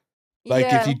guy. Like,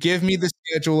 if Yeah. you give me the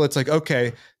schedule, it's like,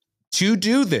 okay, to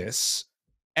do this,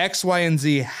 X, Y, and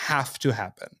Z have to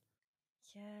happen.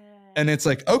 Yeah. And it's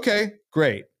like, okay,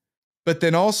 great. But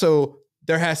then also,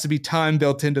 there has to be time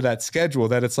built into that schedule,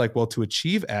 that it's like, well, to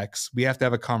achieve X, we have to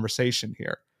have a conversation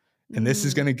here. And this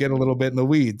is going to get a little bit in the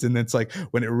weeds. And it's like,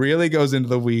 when it really goes into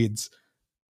the weeds,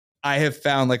 I have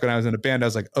found, like, when I was in a band, I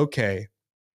was like, okay,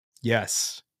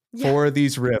 yes, Yeah. 4 of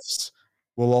these riffs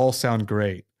will all sound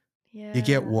great. Yeah. You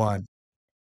get one.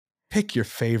 Pick your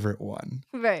favorite one,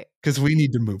 Right. because we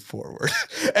need to move forward.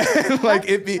 And like,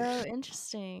 That's so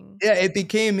interesting. yeah, it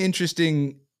became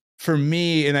interesting for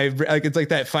me. And it's like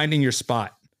that finding your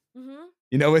spot,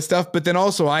 Mm-hmm. with stuff. But then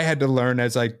also, I had to learn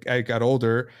as I got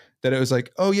older, that it was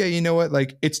like, oh yeah, you know what?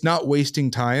 Like, it's not wasting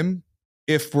time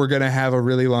if we're going to have a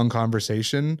really long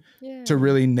conversation to Yeah.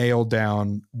 really nail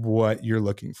down what you're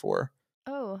looking for.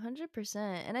 Oh, 100%.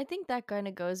 And I think that kind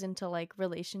of goes into like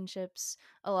relationships,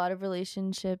 a lot of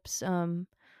relationships,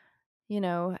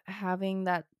 having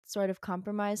that sort of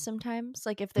compromise sometimes.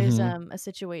 Like if there's Mm-hmm. a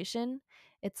situation,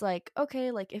 it's like,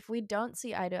 okay, like if we don't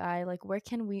see eye to eye, like where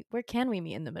can we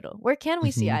meet in the middle? Where can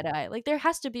we see Mm-hmm. eye to eye? Like there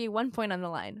has to be one point on the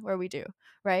line where we do,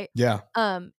 right? Yeah.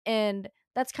 And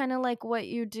that's kind of like what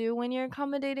you do when you're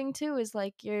accommodating too, is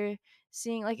like you're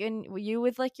seeing like in you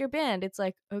with like your band, it's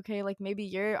like, okay, like maybe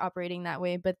you're operating that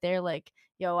way, but they're like,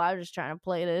 yo, I was just trying to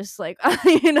play this, like like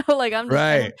I'm just trying to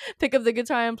Right. pick up the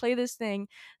guitar and play this thing.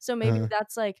 So maybe Uh,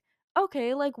 that's like,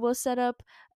 okay, like we'll set up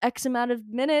X amount of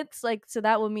minutes, like so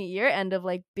that will meet your end of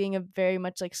like being a very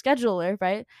much like scheduler,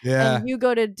 right? And yeah. you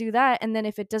go to do that, and then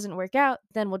if it doesn't work out,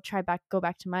 then we'll go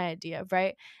back to my idea,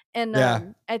 right? And Yeah.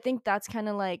 I think that's kind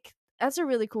of like that's a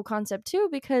really cool concept too,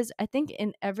 because I think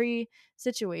in every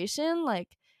situation, like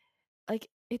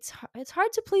it's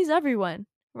hard to please everyone,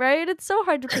 right? It's so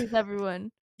hard to please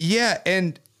everyone. Yeah.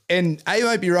 And I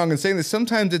might be wrong in saying this.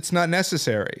 Sometimes it's not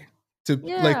necessary to,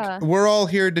 like, Yeah, we're all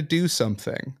here to do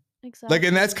something. Like,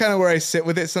 and that's exactly. kind of where I sit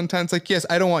with it sometimes. Like, yes,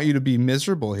 I don't want you to be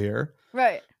miserable here,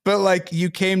 Right. but like,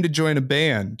 you came to join a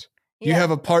band. You Yeah.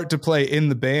 have a part to play in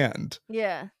the band.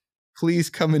 Yeah. Please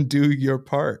come and do your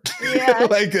part. Yeah.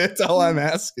 Like, that's all I'm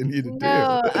asking you to do.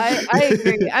 No, I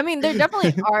agree. I mean, there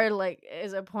definitely are like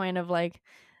is a point of like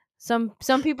some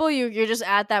people you're just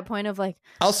at that point of like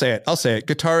I'll say it.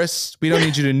 Guitarists, we don't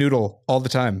need you to noodle all the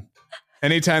time.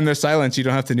 Anytime there's silence, you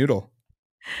don't have to noodle.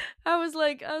 I was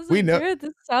We like, know. dude,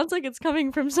 this sounds like it's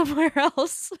coming from somewhere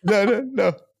else. No, no,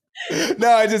 no. No,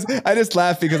 I just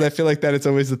laugh, because I feel like that it's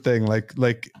always the thing.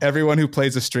 Like everyone who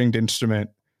plays a stringed instrument,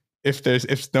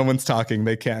 if no one's talking,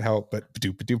 they can't help but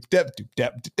doop doop dep doop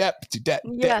dep dep dep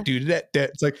Yeah. dep doop dep dep.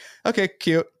 It's like, okay,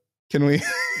 cute. Can we?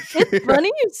 It's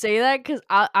funny you say that because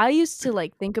I used to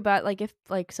like think about like if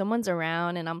like someone's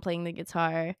around and I'm playing the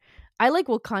guitar, I like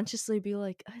will consciously be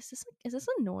like, is this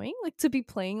annoying? Like to be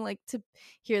playing like to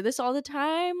hear this all the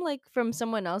time like from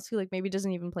someone else who like maybe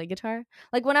doesn't even play guitar.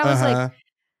 Like when I Uh was like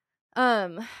huh.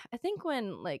 um, I think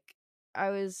when like I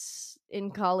was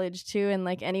in college too, and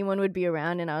like anyone would be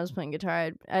around and I was playing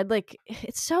guitar, I'd like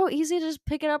it's so easy to just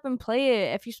pick it up and play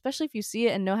it if you, especially if you see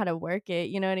it and know how to work it.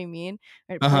 You know what I mean?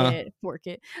 Or Uh play huh. it, work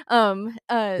it.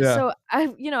 Yeah. So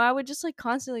I would just like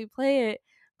constantly play it.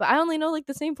 but I only know like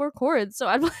the same 4 chords, so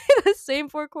I'd play the same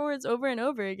 4 chords over and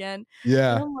over again. And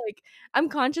Yeah. I'm like, I'm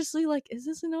consciously like, is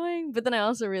this annoying? But then I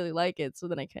also really like it, so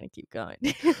then I kind of keep going.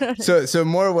 You know what I mean? So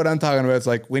more what I'm talking about is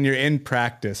like when you're in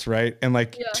practice, right? And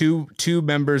like Yeah. two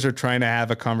members are trying to have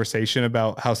a conversation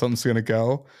about how something's gonna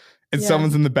go, and Yeah.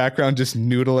 someone's in the background just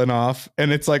noodling off,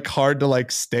 and it's like hard to like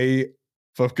stay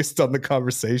focused on the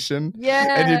conversation.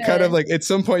 And you're kind of Yeah. like at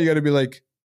some point you gotta be like,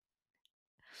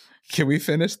 can we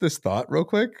finish this thought real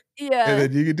quick? And Yeah.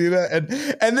 then you can do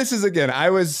that. And this is again, I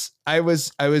was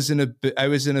in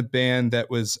a band that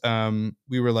was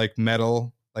we were like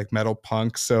metal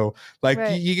punk. So like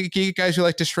Right. you guys who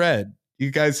like to shred,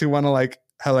 you guys who want to like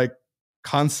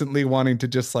constantly wanting to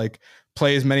just like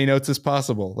play as many notes as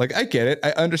possible. Like I get it.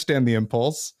 I understand the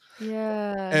impulse.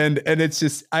 Yeah. And it's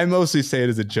just I mostly say it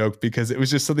as a joke because it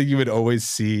was just something you would always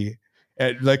see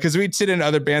like because we'd sit in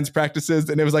other bands practices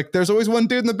and it was like there's always one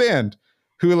dude in the band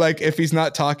who like if he's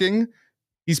not talking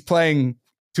he's playing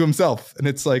to himself and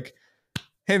it's like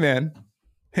hey man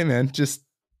just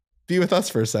be with us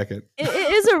for a second. It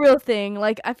is a real thing.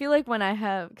 Like, I feel like when I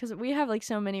have, because we have, like,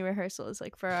 so many rehearsals,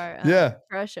 like, Yeah,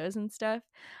 for our shows and stuff,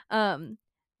 um,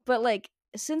 but, like,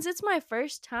 since it's my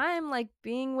first time, like,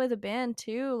 being with a band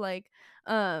too, like,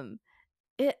 um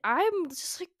I'm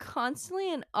just, like,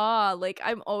 constantly in awe, like,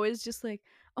 I'm always just like,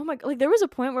 "Oh my," like, there was a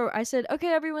point where I said, "Okay,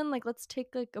 everyone, like, let's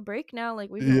take, like, a break now, like,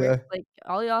 we've been yeah, like,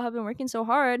 all y'all have been working so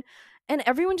hard," and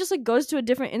everyone just, like, goes to a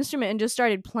different instrument and just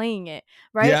started playing it,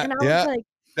 right? yeah, And yeah. I was like,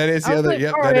 Yep, that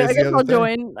 "Alright, is the other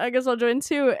thing. I guess I'll join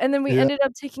too," and then we Yeah, ended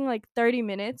up taking, like, 30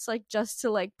 minutes, like, just to,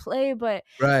 like, play, but,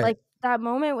 right. like, that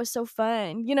moment was so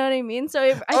fun, you know what I mean? So,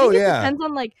 I Oh think it yeah, depends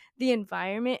on, like, the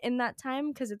environment in that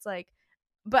time because it's like,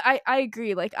 but I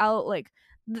agree, like, I'll, like,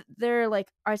 there, like,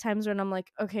 are times when I'm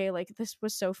like, "Okay, like, this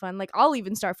was so fun," like, I'll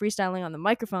even start freestyling on the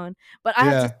microphone, but I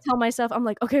have to yeah, tell myself, I'm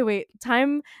like, "Okay, wait,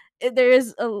 time there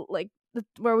is a, like,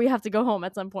 where we have to go home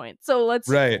at some point, so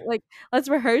right. let's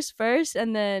rehearse first,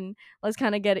 and then let's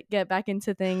kinda get back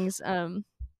into things,"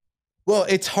 Well,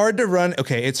 it's hard to run.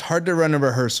 Okay, it's hard to run a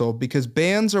rehearsal because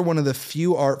bands are one of the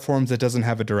few art forms that doesn't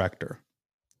have a director.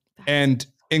 Facts.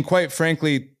 And quite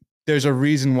frankly, there's a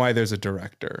reason why there's a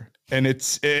director. And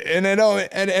and I know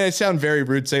and it sounds very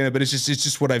rude saying it, but it's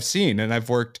just what I've seen. And I've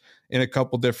worked in a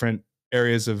couple different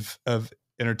areas of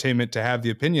entertainment to have the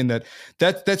opinion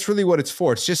that's really what it's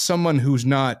for. It's just someone who's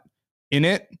not in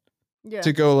it Yeah.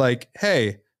 to go like,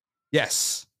 hey,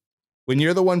 yes, when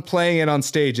you're the one playing it on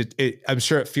stage, I'm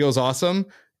sure it feels awesome.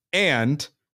 And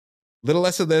little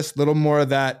less of this, little more of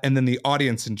that, and then the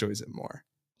audience enjoys it more.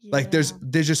 Like Yeah.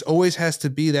 there just always has to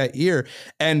be that ear.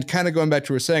 And kind of going back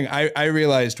to what we're saying, I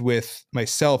realized with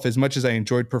myself, as much as I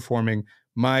enjoyed performing,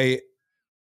 my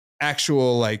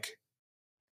actual like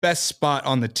best spot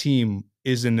on the team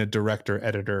is in a director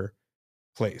editor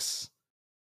place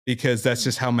because that's Mm.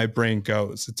 just how my brain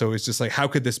goes. It's always just like, how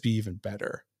could this be even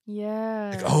better? Like,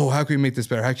 Yeah. oh, how can we make this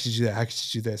better? How could you do that? How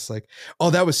could you do this? Like, oh,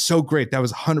 that was so great. That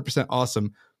was 100%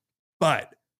 awesome.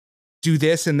 But do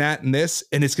this and that and this,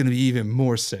 and it's going to be even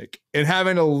more sick. And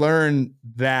having to learn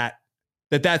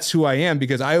that's who I am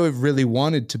because I really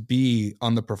wanted to be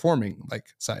on the performing like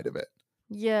side of it.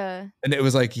 Yeah. And it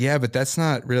was like, yeah, but that's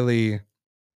not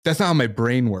how my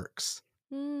brain works.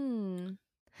 Hmm.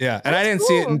 Yeah. And I That's didn't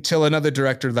see it cool. until another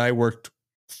director that I worked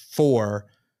for.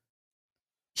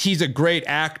 He's a great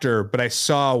actor, but I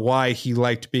saw why he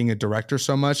liked being a director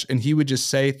so much. And he would just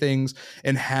say things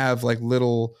and have like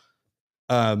little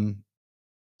um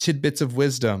tidbits of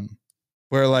wisdom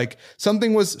where like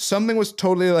something was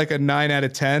totally like a 9 out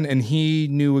of 10 and he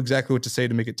knew exactly what to say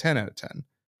to make it 10 out of 10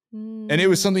 and it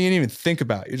was Mm. something you didn't even think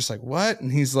about. You're just like what,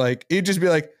 and he's like he'd just be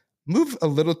like move a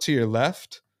little to your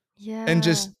left and Yeah.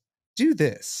 just do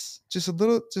this just a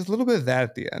little bit of that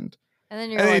at the end, And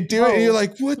then and you're they like, do it and you're "Whoa,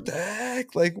 like what the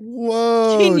heck, like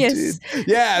whoa genius." dude.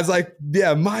 Yeah, it's like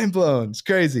yeah, mind blown. It's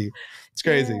crazy. It's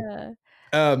crazy. Yeah.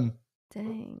 um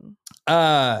Dang.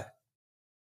 uh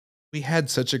we had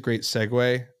such a great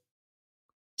segue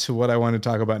to what I want to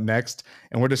talk about next,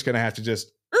 and we're just gonna have to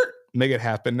just make it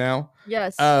happen now.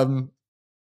 Yes. Um,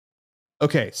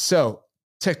 okay, so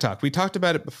TikTok, we talked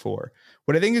about it before.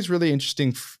 What I think is really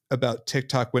interesting about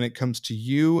TikTok when it comes to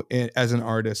you as an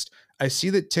artist, I see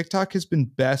that TikTok has been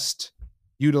best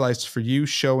utilized for you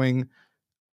showing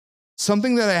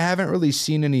something that I haven't really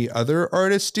seen any other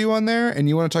artists do on there. And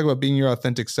you want to talk about being your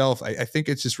authentic self. I think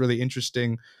it's just really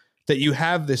interesting that you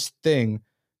have this thing,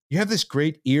 you have this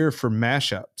great ear for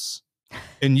mashups.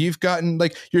 And you've gotten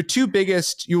like your two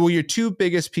biggest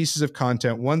pieces of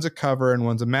content. One's a cover and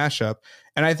one's a mashup.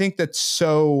 And I think that's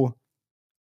such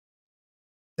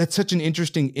an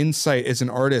interesting insight as an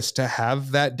artist to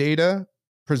have that data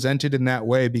presented in that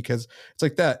way, because it's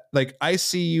like that. Like I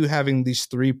see you having these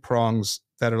three prongs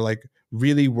that are like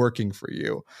really working for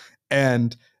you.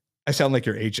 And I sound like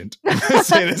your agent.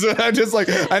 Say this. I'm just like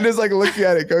looking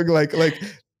at it going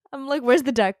I'm like, where's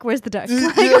the deck? Where's the deck?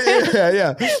 Like,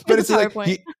 yeah. But where's the it's like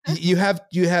PowerPoint? you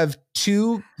have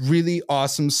two really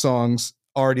awesome songs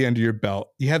already under your belt.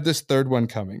 You have this third one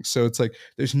coming. So it's like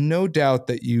there's no doubt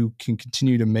that you can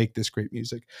continue to make this great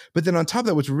music. But then on top of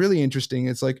that, what's really interesting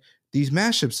is like these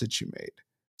mashups that you made.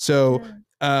 So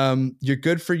Yeah. You're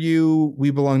Good For You,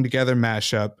 We Belong Together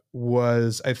mashup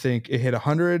was, I think it hit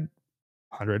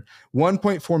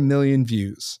 1.4 million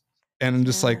views. And I'm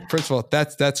just like, Yeah. first of all,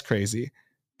 that's crazy.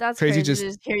 That's Crazy crazy to just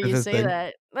just hear you the say thing.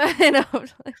 that. I know.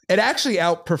 It actually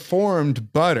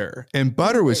outperformed Butter, and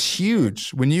Butter was It did.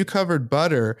 huge. When you covered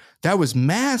Butter, that was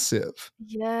massive.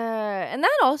 Yeah, and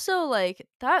that also like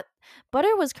that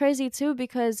Butter was crazy too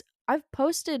because I've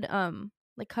posted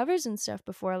like covers and stuff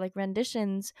before, like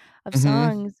renditions of Mm-hmm.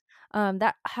 songs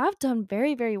that have done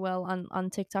very very well on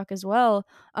TikTok as well.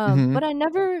 Mm-hmm. But I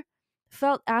never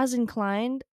felt as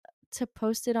inclined to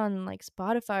post it on like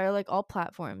Spotify or like all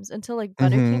platforms until like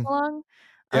Butter came Mm-hmm. along.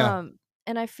 Yeah.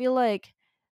 And I feel like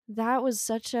that was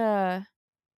such a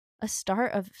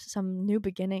start of some new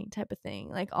beginning type of thing,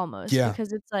 like almost Yeah.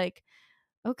 because it's like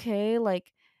okay,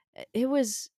 like it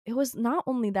was not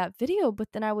only that video, but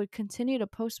then I would continue to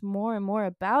post more and more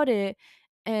about it,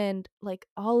 and like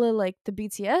all of like the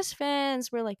BTS fans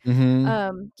were like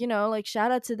Mm-hmm. like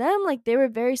shout out to them, like they were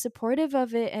very supportive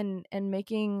of it and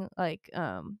making like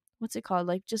what's it called,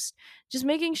 like just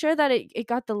making sure that it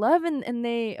got the love and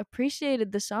they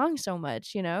appreciated the song so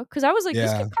much, because I was like this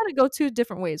could Yeah. kind of go two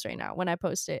different ways right now when I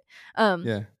post it. um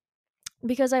Yeah.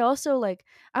 because I also like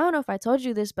I don't know if I told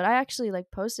you this, but I actually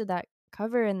like posted that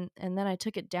cover and then I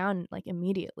took it down like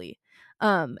immediately.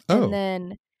 And Oh.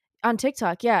 then on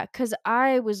TikTok, yeah, cuz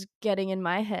I was getting in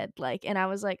my head like and I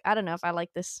was like I don't know if I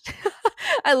like this.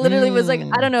 I literally was like I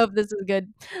Mm. don't know if this is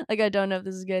good. Like I don't know if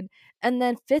this is good. And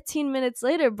then 15 minutes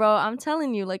later, bro, I'm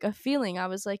telling you like a feeling. I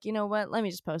was like, "You know what? Let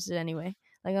me just post it anyway."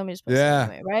 Like let me just post it Yeah.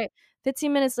 anyway, right?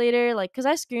 15 minutes later, like cuz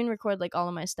I screen record like all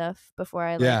of my stuff before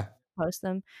I like Yeah. post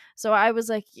them. So I was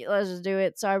like, "Yeah, let's just do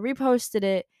it." So I reposted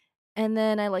it and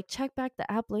then I like checked back the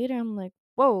app later. I'm like,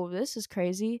 whoa, this is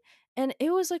crazy. And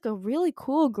it was like a really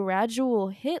cool gradual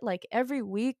hit. Like every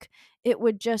week it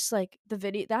would just like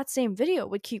that same video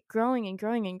would keep growing and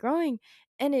growing and growing.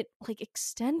 And it like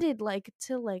extended like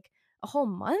to like a whole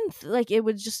month. Like it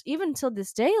would just even till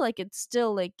this day, like it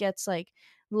still like gets like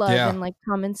love Yeah. and like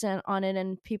comments on it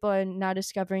and people are now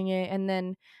discovering it. And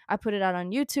then I put it out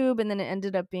on YouTube and then it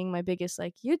ended up being my biggest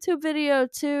like YouTube video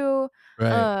too.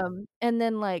 Right. And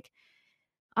then like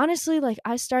honestly, like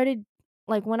I started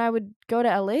like when I would go to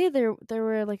LA there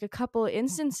were like a couple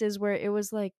instances where it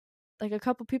was like a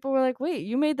couple people were like, "Wait,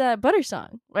 you made that Butter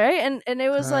song?" Right? And it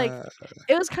was like Uh,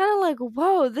 it was kind of like,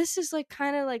 "Whoa, this is like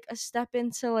kind of like a step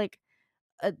into like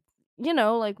a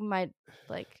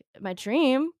like my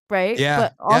dream, right? yeah.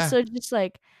 But Yeah. also just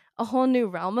like a whole new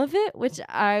realm of it, which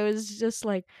I was just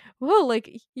like, "Whoa, like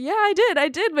yeah, I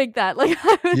did make that." Like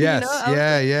Yes.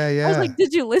 Yeah. Yeah. I was like, Yeah.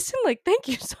 "Did you listen? Like thank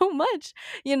you so much."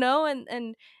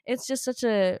 And it's just such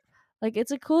a like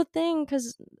it's a cool thing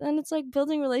cuz and it's like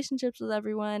building relationships with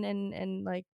everyone and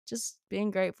like just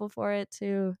being grateful for it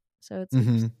too. So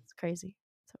Mm-hmm. it's crazy.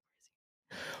 So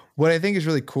crazy. What I think is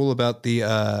really cool about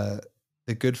the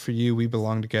Good For You, We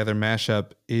Belong Together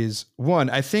mashup is one,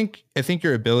 I think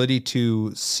your ability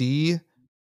to see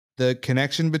the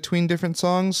connection between different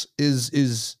songs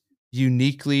is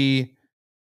uniquely,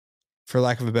 for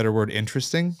lack of a better word,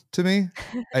 interesting to me.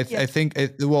 Yeah. I think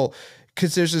well,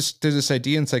 because there's this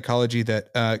idea in psychology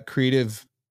that creative,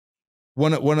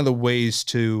 one of the ways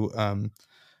to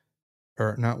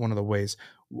or not one of the ways,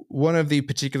 one of the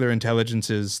particular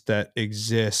intelligences that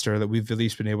exist, or that we've at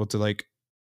least been able to like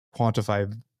quantify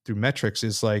through metrics,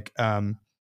 is like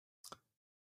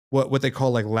what they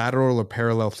call like lateral or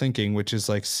parallel thinking, which is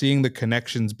like seeing the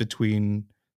connections between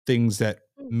things that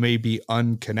Mm. may be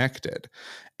unconnected.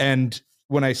 And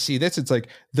when I see this, it's like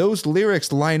those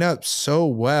lyrics line up so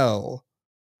well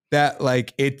that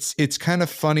like it's kind of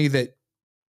funny that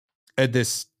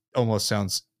this almost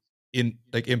sounds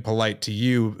impolite to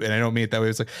you, and I don't mean it that way.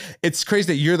 It's like it's crazy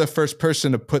that you're the first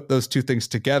person to put those two things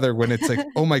together, when it's like,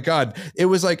 oh my god, it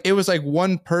was like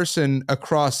one person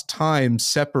across time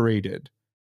separated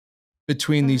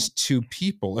between Uh, these two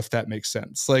people, if that makes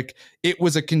sense. Like it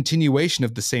was a continuation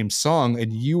of the same song,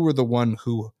 and you were the one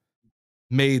who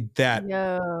made that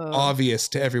Yo. obvious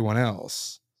to everyone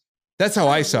else. That's how I I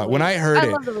love the saw it way when you I heard I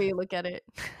it. love the way you look at it.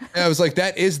 I was like,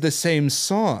 that is the same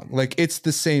song. Like it's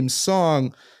the same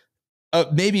song.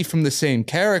 maybe from the same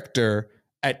character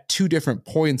at two different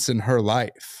points in her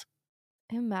life.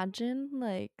 Imagine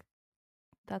like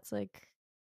that's like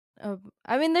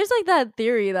I mean, there's like that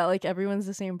theory that like everyone's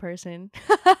the same person,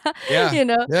 Yeah, you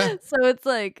know. yeah, So it's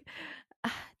like,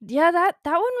 yeah, that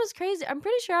one was crazy. I'm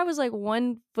pretty sure I was like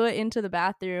 1 foot into the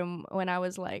bathroom when I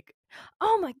was like,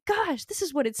 "Oh my gosh, this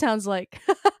is what it sounds like,"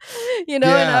 And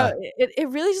yeah, it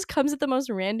really just comes at the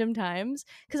most random times.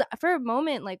 Because for a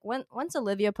moment, like once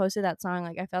Olivia posted that song,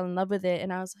 like I fell in love with it,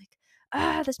 and I was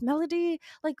like, this melody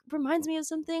like reminds me of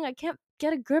something. I can't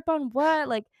get a grip on what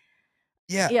like.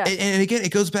 yeah. Yeah, And again,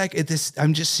 it goes back at this.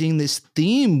 I'm just seeing this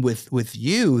theme with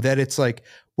you that it's like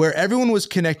where everyone was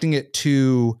connecting it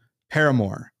to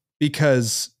Paramore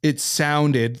because it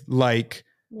sounded like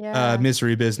yeah,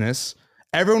 Misery Business.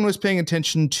 Everyone was paying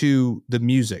attention to the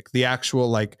music, the actual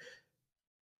like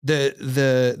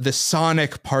the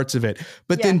sonic parts of it,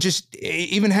 but then yeah. just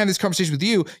even having this conversation with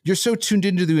you, you're so tuned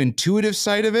into the intuitive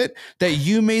side of it that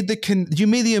you made you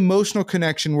made the emotional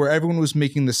connection where everyone was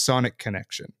making the sonic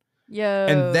connection. And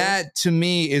Yo, that to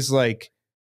me is like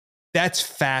that's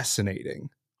fascinating,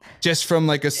 just from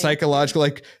like a thank you. psychological,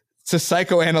 like to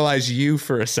psychoanalyze you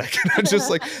for a second. I'm just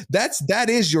like that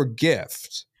is your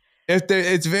gift.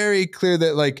 It's very clear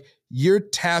that like you're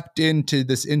tapped into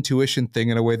this intuition thing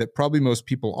in a way that probably most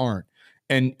people aren't,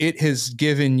 and it has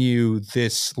given you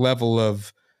this level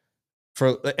of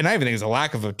for, and I even think it's a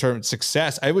lack of a term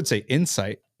success. I would say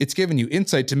insight. It's given you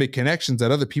insight to make connections that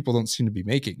other people don't seem to be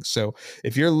making. So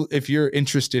if you're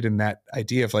interested in that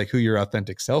idea of like who your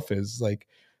authentic self is, like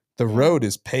the Yeah. road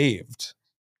is paved.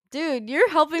 Dude, you're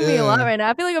helping me a lot Yeah. right now.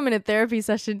 I feel like I'm in a therapy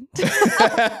session.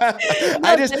 I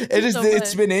No, just thank you so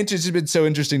it's much. been interesting. It's been so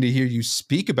interesting to hear you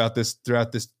speak about this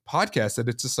throughout this podcast that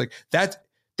it's just like that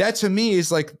to me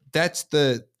is like that's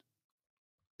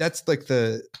like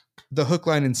the hook,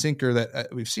 line, and sinker that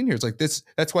we've seen here. It's like this.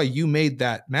 That's why you made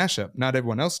that mashup. Not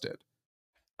everyone else did.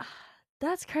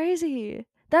 That's crazy.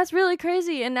 That's really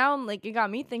crazy. And now I'm like, it got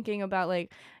me thinking about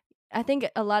like, I think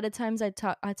a lot of times I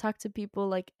talk to people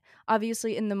like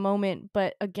obviously in the moment,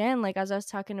 but again, like as I was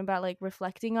talking about like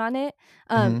reflecting on it,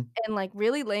 Mm-hmm. and like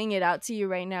really laying it out to you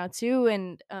right now too,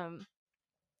 and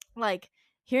like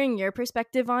hearing your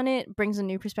perspective on it brings a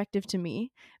new perspective to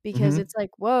me because Mm-hmm. it's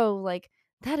like whoa like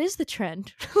that is the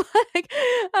trend. Like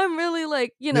I'm really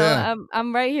like Yeah.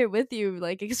 I'm right here with you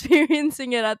like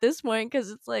experiencing it at this point because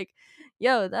it's like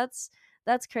yo that's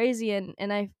crazy and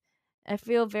I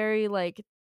feel very like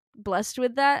blessed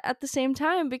with that at the same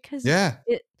time because Yeah.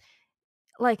 it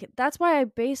like that's why I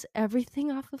base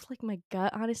everything off of like my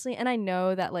gut honestly and I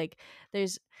know that like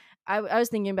there's I was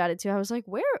thinking about it too. I was like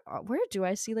where do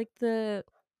I see like the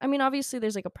I mean obviously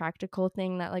there's like a practical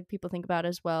thing that like people think about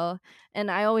as well and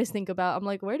I always think about I'm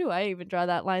like where do I even draw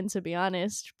that line to be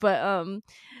honest but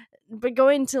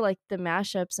going to like the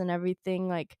mashups and everything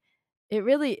like it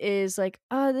really is like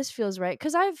oh this feels right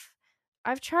cuz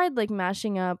I've tried like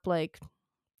mashing up like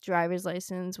driver's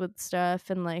license with stuff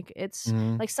and like it's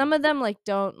Mm-hmm. like some of them like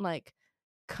don't like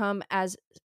come as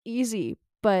easy,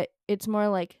 but it's more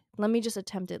like let me just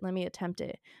attempt it, let me attempt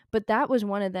it. But that was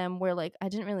one of them where like I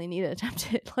didn't really need to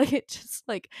attempt it. Like it just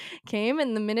like came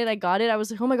and the minute I got it, I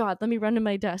was like, "Oh my god, let me run to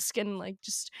my desk and like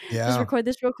just Yeah. record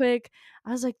this real quick." I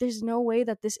was like, "There's no way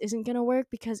that this isn't going to work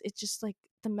because it's just like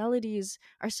the melodies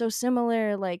are so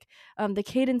similar, like the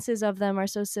cadences of them are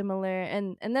so similar."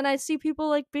 And then I see people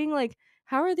like being like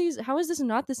how is this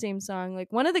not the same song?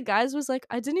 Like one of the guys was like,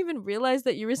 I didn't even realize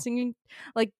that you were singing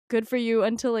like good for you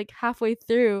until like halfway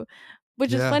through,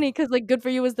 which is Yeah. funny because like good for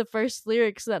you was the first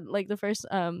lyrics that like the first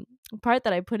part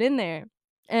that I put in there.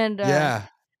 And Yeah.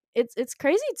 it's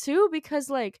crazy too because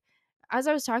like as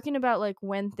I was talking about like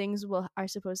when things will are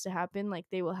supposed to happen, like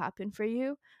they will happen for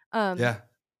you. um Yeah.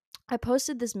 I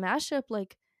posted this mashup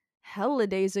like hella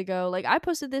days ago. Like I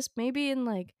posted this maybe in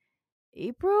like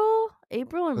April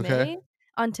or Okay. May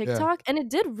on Yeah. TikTok, and it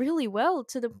did really well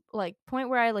to the like point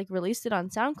where I like released it on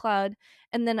SoundCloud,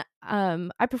 and then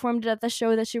I performed it at the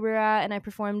show that you were at, and I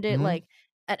performed it Mm-hmm. like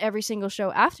at every single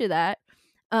show after that.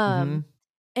 Um, Mm-hmm.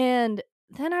 and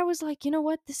then I was like, you know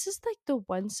what? This is like the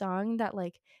one song that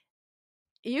like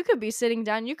you could be sitting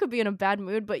down, you could be in a bad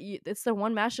mood, but it's the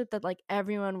one mashup that like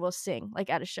everyone will sing like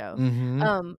at a show.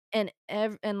 Mm-hmm.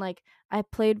 And like I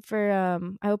played for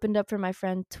I opened up for my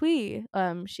friend Twee.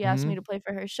 She asked me Mm-hmm. to play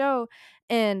for her show,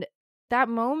 and that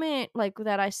moment like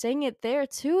that I sang it there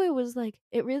too, it was like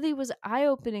it really was eye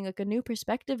opening, like a new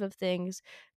perspective of things.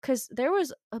 Cause there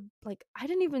was a like I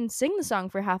didn't even sing the song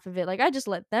for half of it. Like I just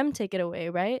let them take it away,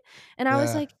 right? And I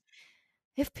was Yeah. like,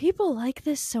 if people like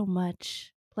this so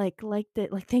much, like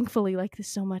that, like thankfully like this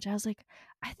so much, I was like,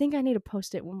 I think I need to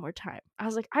post it one more time. I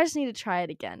was like, I just need to try it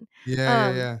again. Yeah, yeah,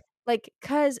 Um, yeah. like,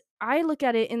 cause I look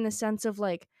at it in the sense of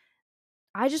like,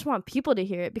 I just want people to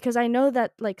hear it because I know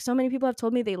that, like, so many people have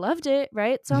told me they loved it,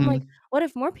 right? So I'm like, Mhm. what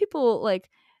if more people like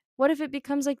what if it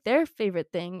becomes, like, their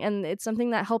favorite thing and it's something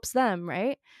that helps them,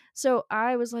 right? So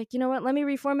I was like, "You know what? Let me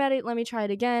reformat it, let me try it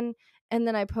again." And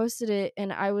then I posted it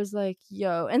and I was like,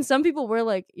 "Yo," and some people were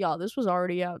like, "Y'all, this was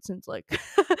already out since, like,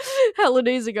 hella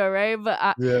days ago," right?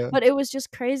 Yeah. But it was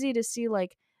just crazy to see,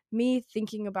 like, me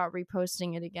thinking about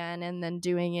reposting it again and then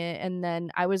doing it, and then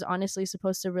I was honestly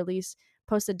supposed to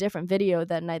post a different video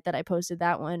that night that I posted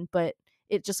that one, but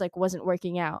it just, like, wasn't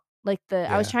working out. Like,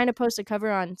 I was Yeah. trying to post a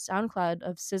cover on SoundCloud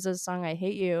of SZA's song "I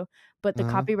Hate You," but the Uh-huh.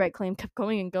 copyright claim kept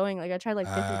going and going, like, I tried,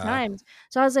 like, 50 Ah. times.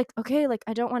 So I was like, "Okay, like,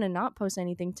 I don't wanna not post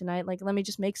anything tonight, like, let me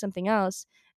just make something else,"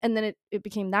 and then it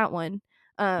became that one.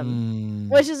 Mm.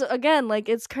 Which is, again, like,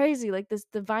 it's crazy, like, this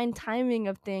divine timing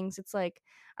of things. It's like,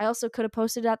 I also coulda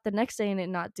posted that the next day and it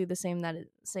not do the same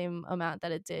amount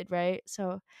that it did, right?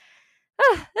 So,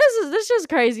 this just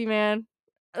crazy, man.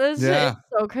 This shit is Yeah.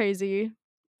 so crazy.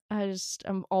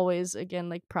 I'm always, again,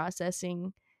 like,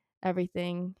 processing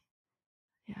everything.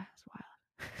 Yeah, it's wild.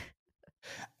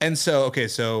 And so, okay,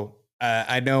 so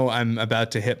I know I'm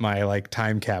about to hit my like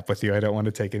time cap with you. I don't want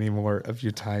to take any more of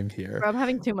your time here. Bro, I'm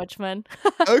having too much fun.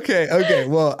 Okay, okay.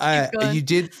 Well, Keep going. you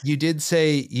did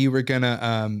say you were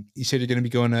gonna you said you're gonna be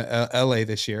going to LA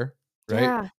this year, right?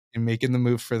 Yeah, You're making the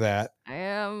move for that. I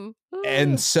am.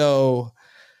 And so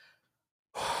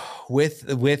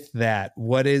with that,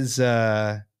 what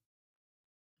are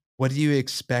you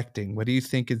expecting? What do you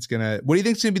think is gonna be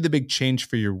the big change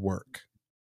for your work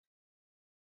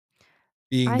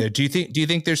being I there? Do you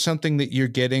think there's something that you're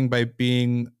getting by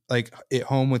being like at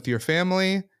home with your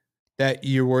family that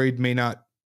you're worried may not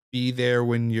be there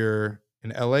when you're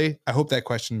in LA? I hope that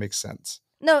question makes sense.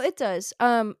 No, it does.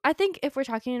 I think if we're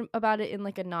talking about it in,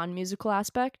 like, a non-musical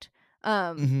aspect,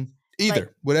 um, Mhm. like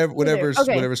Either. Whatever either okay.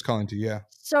 whatever's calling to you, yeah.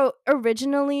 So,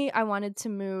 originally, I wanted to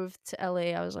move to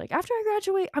LA. I was like, "After I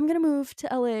graduate, I'm gonna move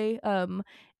to LA,"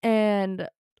 and,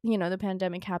 the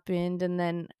pandemic happened, and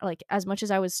then, like, as much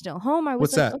as I was still home, I was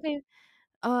What's like, that? "Okay."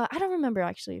 I don't remember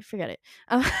actually, forget it.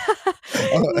 Uh,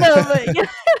 no, but Oh. yeah,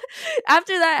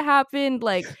 after that happened,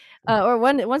 like, or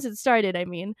when once it started, I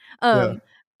mean, Yeah.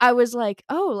 I was like,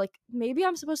 "Oh, like, maybe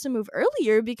I'm supposed to move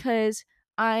earlier because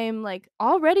I'm, like,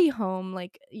 already home,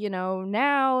 like,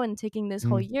 now and taking this whole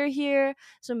Mhm. year here,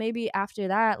 so maybe after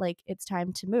that, like, it's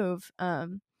time to move."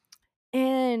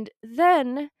 And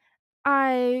then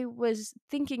I was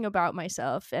thinking about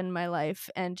myself and my life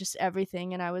and just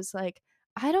everything, and I was like,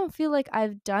 "I don't feel like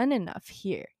I've done enough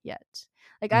here yet."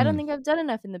 Like, I don't Mhm. think I've done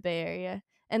enough in the Bay Area,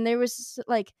 and there was,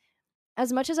 like,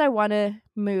 as much as I wanna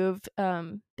move,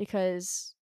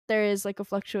 because there is, like, a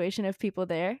fluctuation of people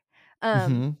there, um,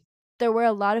 Mhm. there were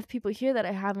a lot of people here that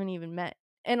I haven't even met,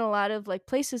 and a lot of, like,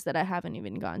 places that I haven't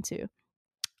even gone to.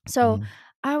 So, Mhm.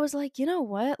 I was like, "You know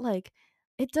what? Like,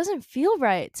 it doesn't feel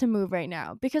right to move right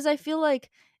now," because I feel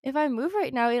like if I move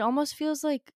right now, it almost feels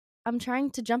like I'm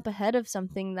trying to jump ahead of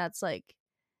something that's, like,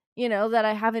 that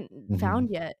I haven't Mhm.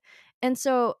 found yet. And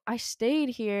so I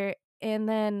stayed here and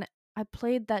then I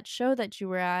played that show that you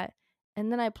were at,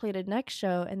 and then I played a next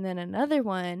show and then another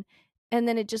one, and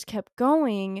then it just kept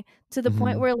going to the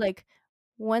point Mhm. where, like,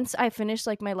 once I finished,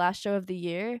 like, my last show of the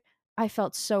year, I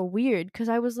felt so weird because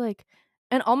I was like,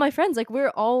 and all my friends, like,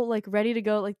 we're all, like, ready to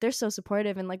go, like, they're so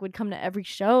supportive and, like, would come to every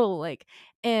show, like,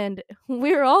 and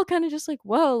we were all kinda just like,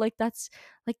 "Whoa," like, that's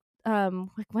like,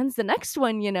 "When's the next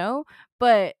one?" You know?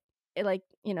 But like,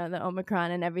 the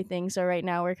Omicron and everything, so right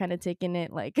now we're kinda taking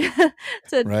it, like,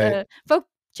 to, Right.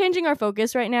 changing our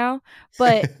focus right now,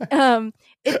 but,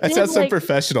 it That did, sounds so like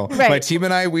professional. My right, team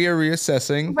and I, we are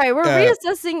reassessing. right, we're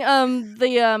reassessing,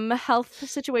 the, health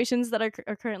situations that are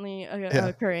currently, Yeah.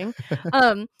 occurring,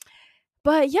 um,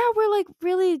 but yeah, we're, like,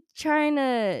 really trying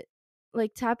to,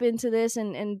 like, tap into this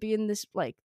and be in this,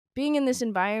 like, being in this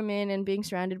environment and being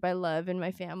surrounded by love and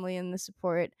my family and the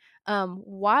support,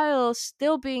 while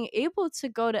still being able to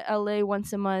go to LA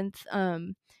once a month,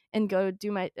 and go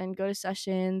to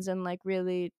sessions and, like,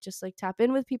 really just, like, tap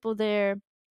in with people there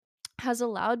has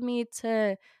allowed me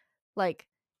to, like,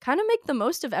 kinda make the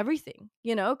most of everything,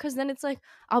 because then it's like,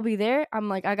 I'll be there, I'm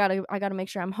like, I gotta make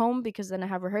sure I'm home because then I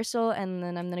have rehearsal and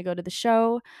then I'm gonna go to the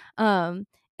show, and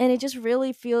it just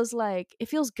really feels like it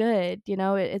feels good,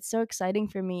 it's so exciting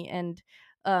for me and,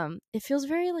 it feels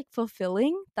very, like,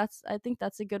 fulfilling, I think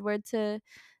that's a good word to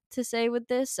say with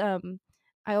this,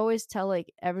 I always tell,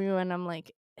 like, everyone, I'm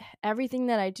like, everything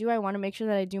that I do, I wanna make sure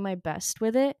that I do my best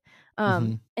with it,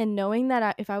 Mhm. and knowing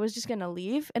that if I was just gonna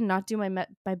leave and not do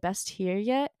my best here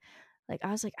yet, Like,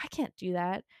 I was like, I can't do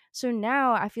that. So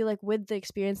now I feel like with the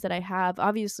experience that I have,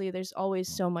 obviously there's always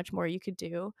so much more you could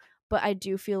do, but I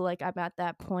do feel like I'm at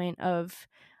that point of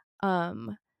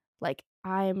um like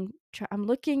I'm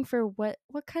looking for what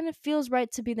kind of feels right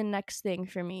to be the next thing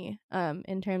for me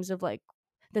in terms of like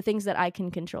the things that I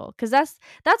can control, cuz that's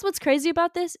what's crazy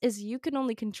about this is you can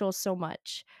only control so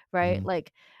much, right? Mhm.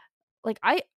 Like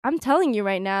I'm telling you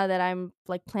right now that I'm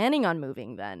like planning on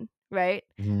moving then, right?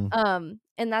 Mhm.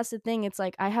 And that's the thing, it's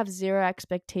like I have zero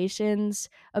expectations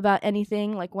about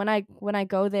anything. Like when I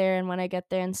go there and when I get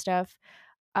there and stuff,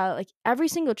 like every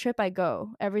single trip I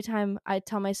go, every time I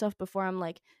tell myself before, I'm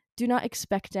like, do not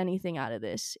expect anything out of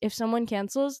this. If someone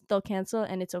cancels, they'll cancel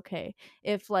and it's okay.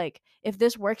 If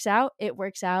this works out, it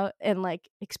works out, and like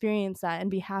experience that and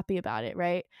be happy about it,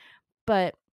 right?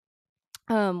 But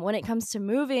when it comes to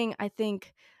moving, I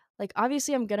think like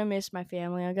obviously I'm gonna miss my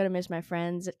family, I'm gonna miss my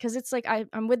friends, because it's like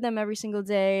I'm with them every single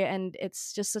day and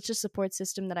it's just such a support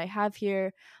system that I have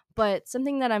here. But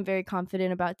something that I'm very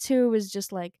confident about too is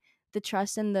just like the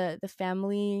trust and the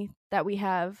family that we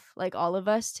have, like all of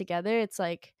us together. It's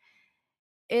like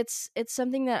it's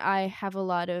something that I have a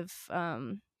lot of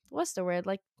what's the word,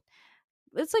 like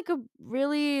it's like a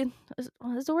really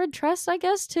is the word trust, I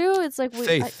guess, too? It's like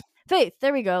Faith. faith,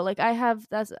 there we go. Like I have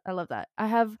that's I love that. I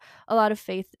have a lot of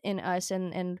faith in us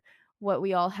and what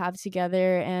we all have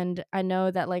together, and I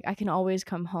know that like I can always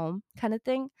come home kind of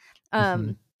thing.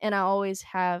 Mhm. And I always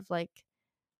have like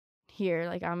here,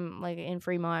 like I'm like in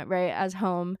Fremont, right, as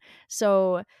home.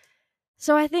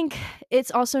 So I think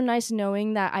it's also nice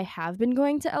knowing that I have been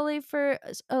going to LA for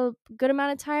a good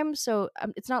amount of time. So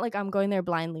it's not like I'm going there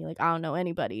blindly. Like I don't know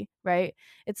anybody, right?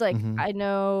 It's like Mhm. I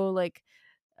know like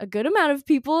a good amount of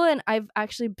people, and I've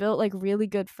actually built like really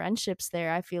good friendships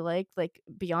there. I feel like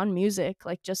beyond music,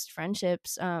 like just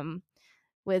friendships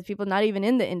with people not even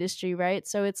in the industry, right?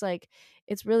 So it's like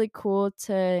it's really cool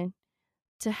to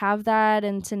have that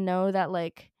and to know that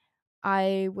like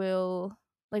I will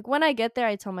like when I get there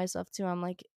I tell myself too, I'm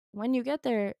like when you get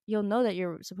there you'll know that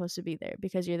you're supposed to be there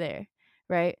because you're there,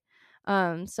 right?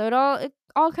 So it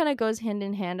all kind of goes hand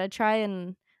in hand. I try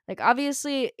and like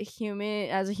obviously human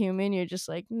as a human you're just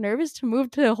like nervous to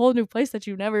move to a whole new place that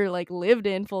you've never like lived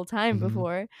in full time Mhm.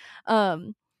 before.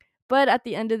 Um but at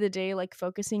the end of the day like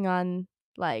focusing on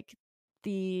like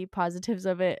the positives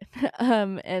of it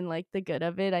and like the good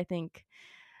of it, I think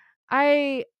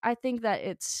that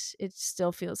it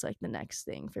still feels like the next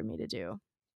thing for me to do,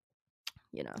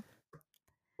 you know.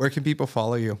 Where can people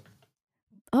follow you?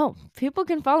 Oh, people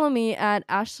can follow me at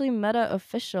Ashley Meta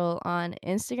Official on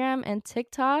Instagram and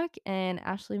TikTok, and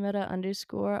Ashley Meta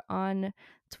underscore on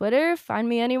Twitter. Find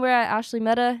me anywhere at Ashley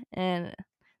Meta, and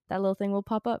that little thing will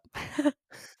pop up.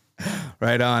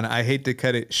 Right on. I hate to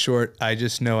cut it short. I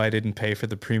just know I didn't pay for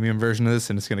the premium version of this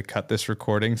and it's going to cut this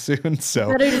recording soon. So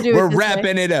Better to do it we're this way.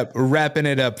 wrapping it up. We're wrapping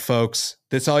it up, folks.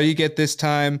 That's all you get this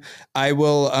time. I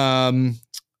will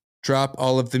drop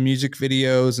all of the music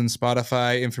videos and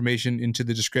Spotify information into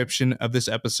the description of this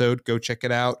episode. Go check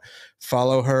it out.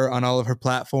 Follow her on all of her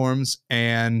platforms.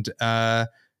 And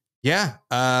yeah,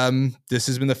 this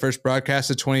has been the first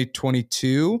broadcast of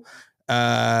 2022.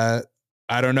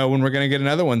 I don't know when we're going to get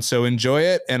another one. So enjoy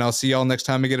it. And I'll see y'all next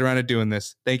time I get around to doing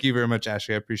this. Thank you very much,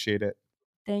 Ashley. I appreciate it.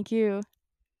 Thank you.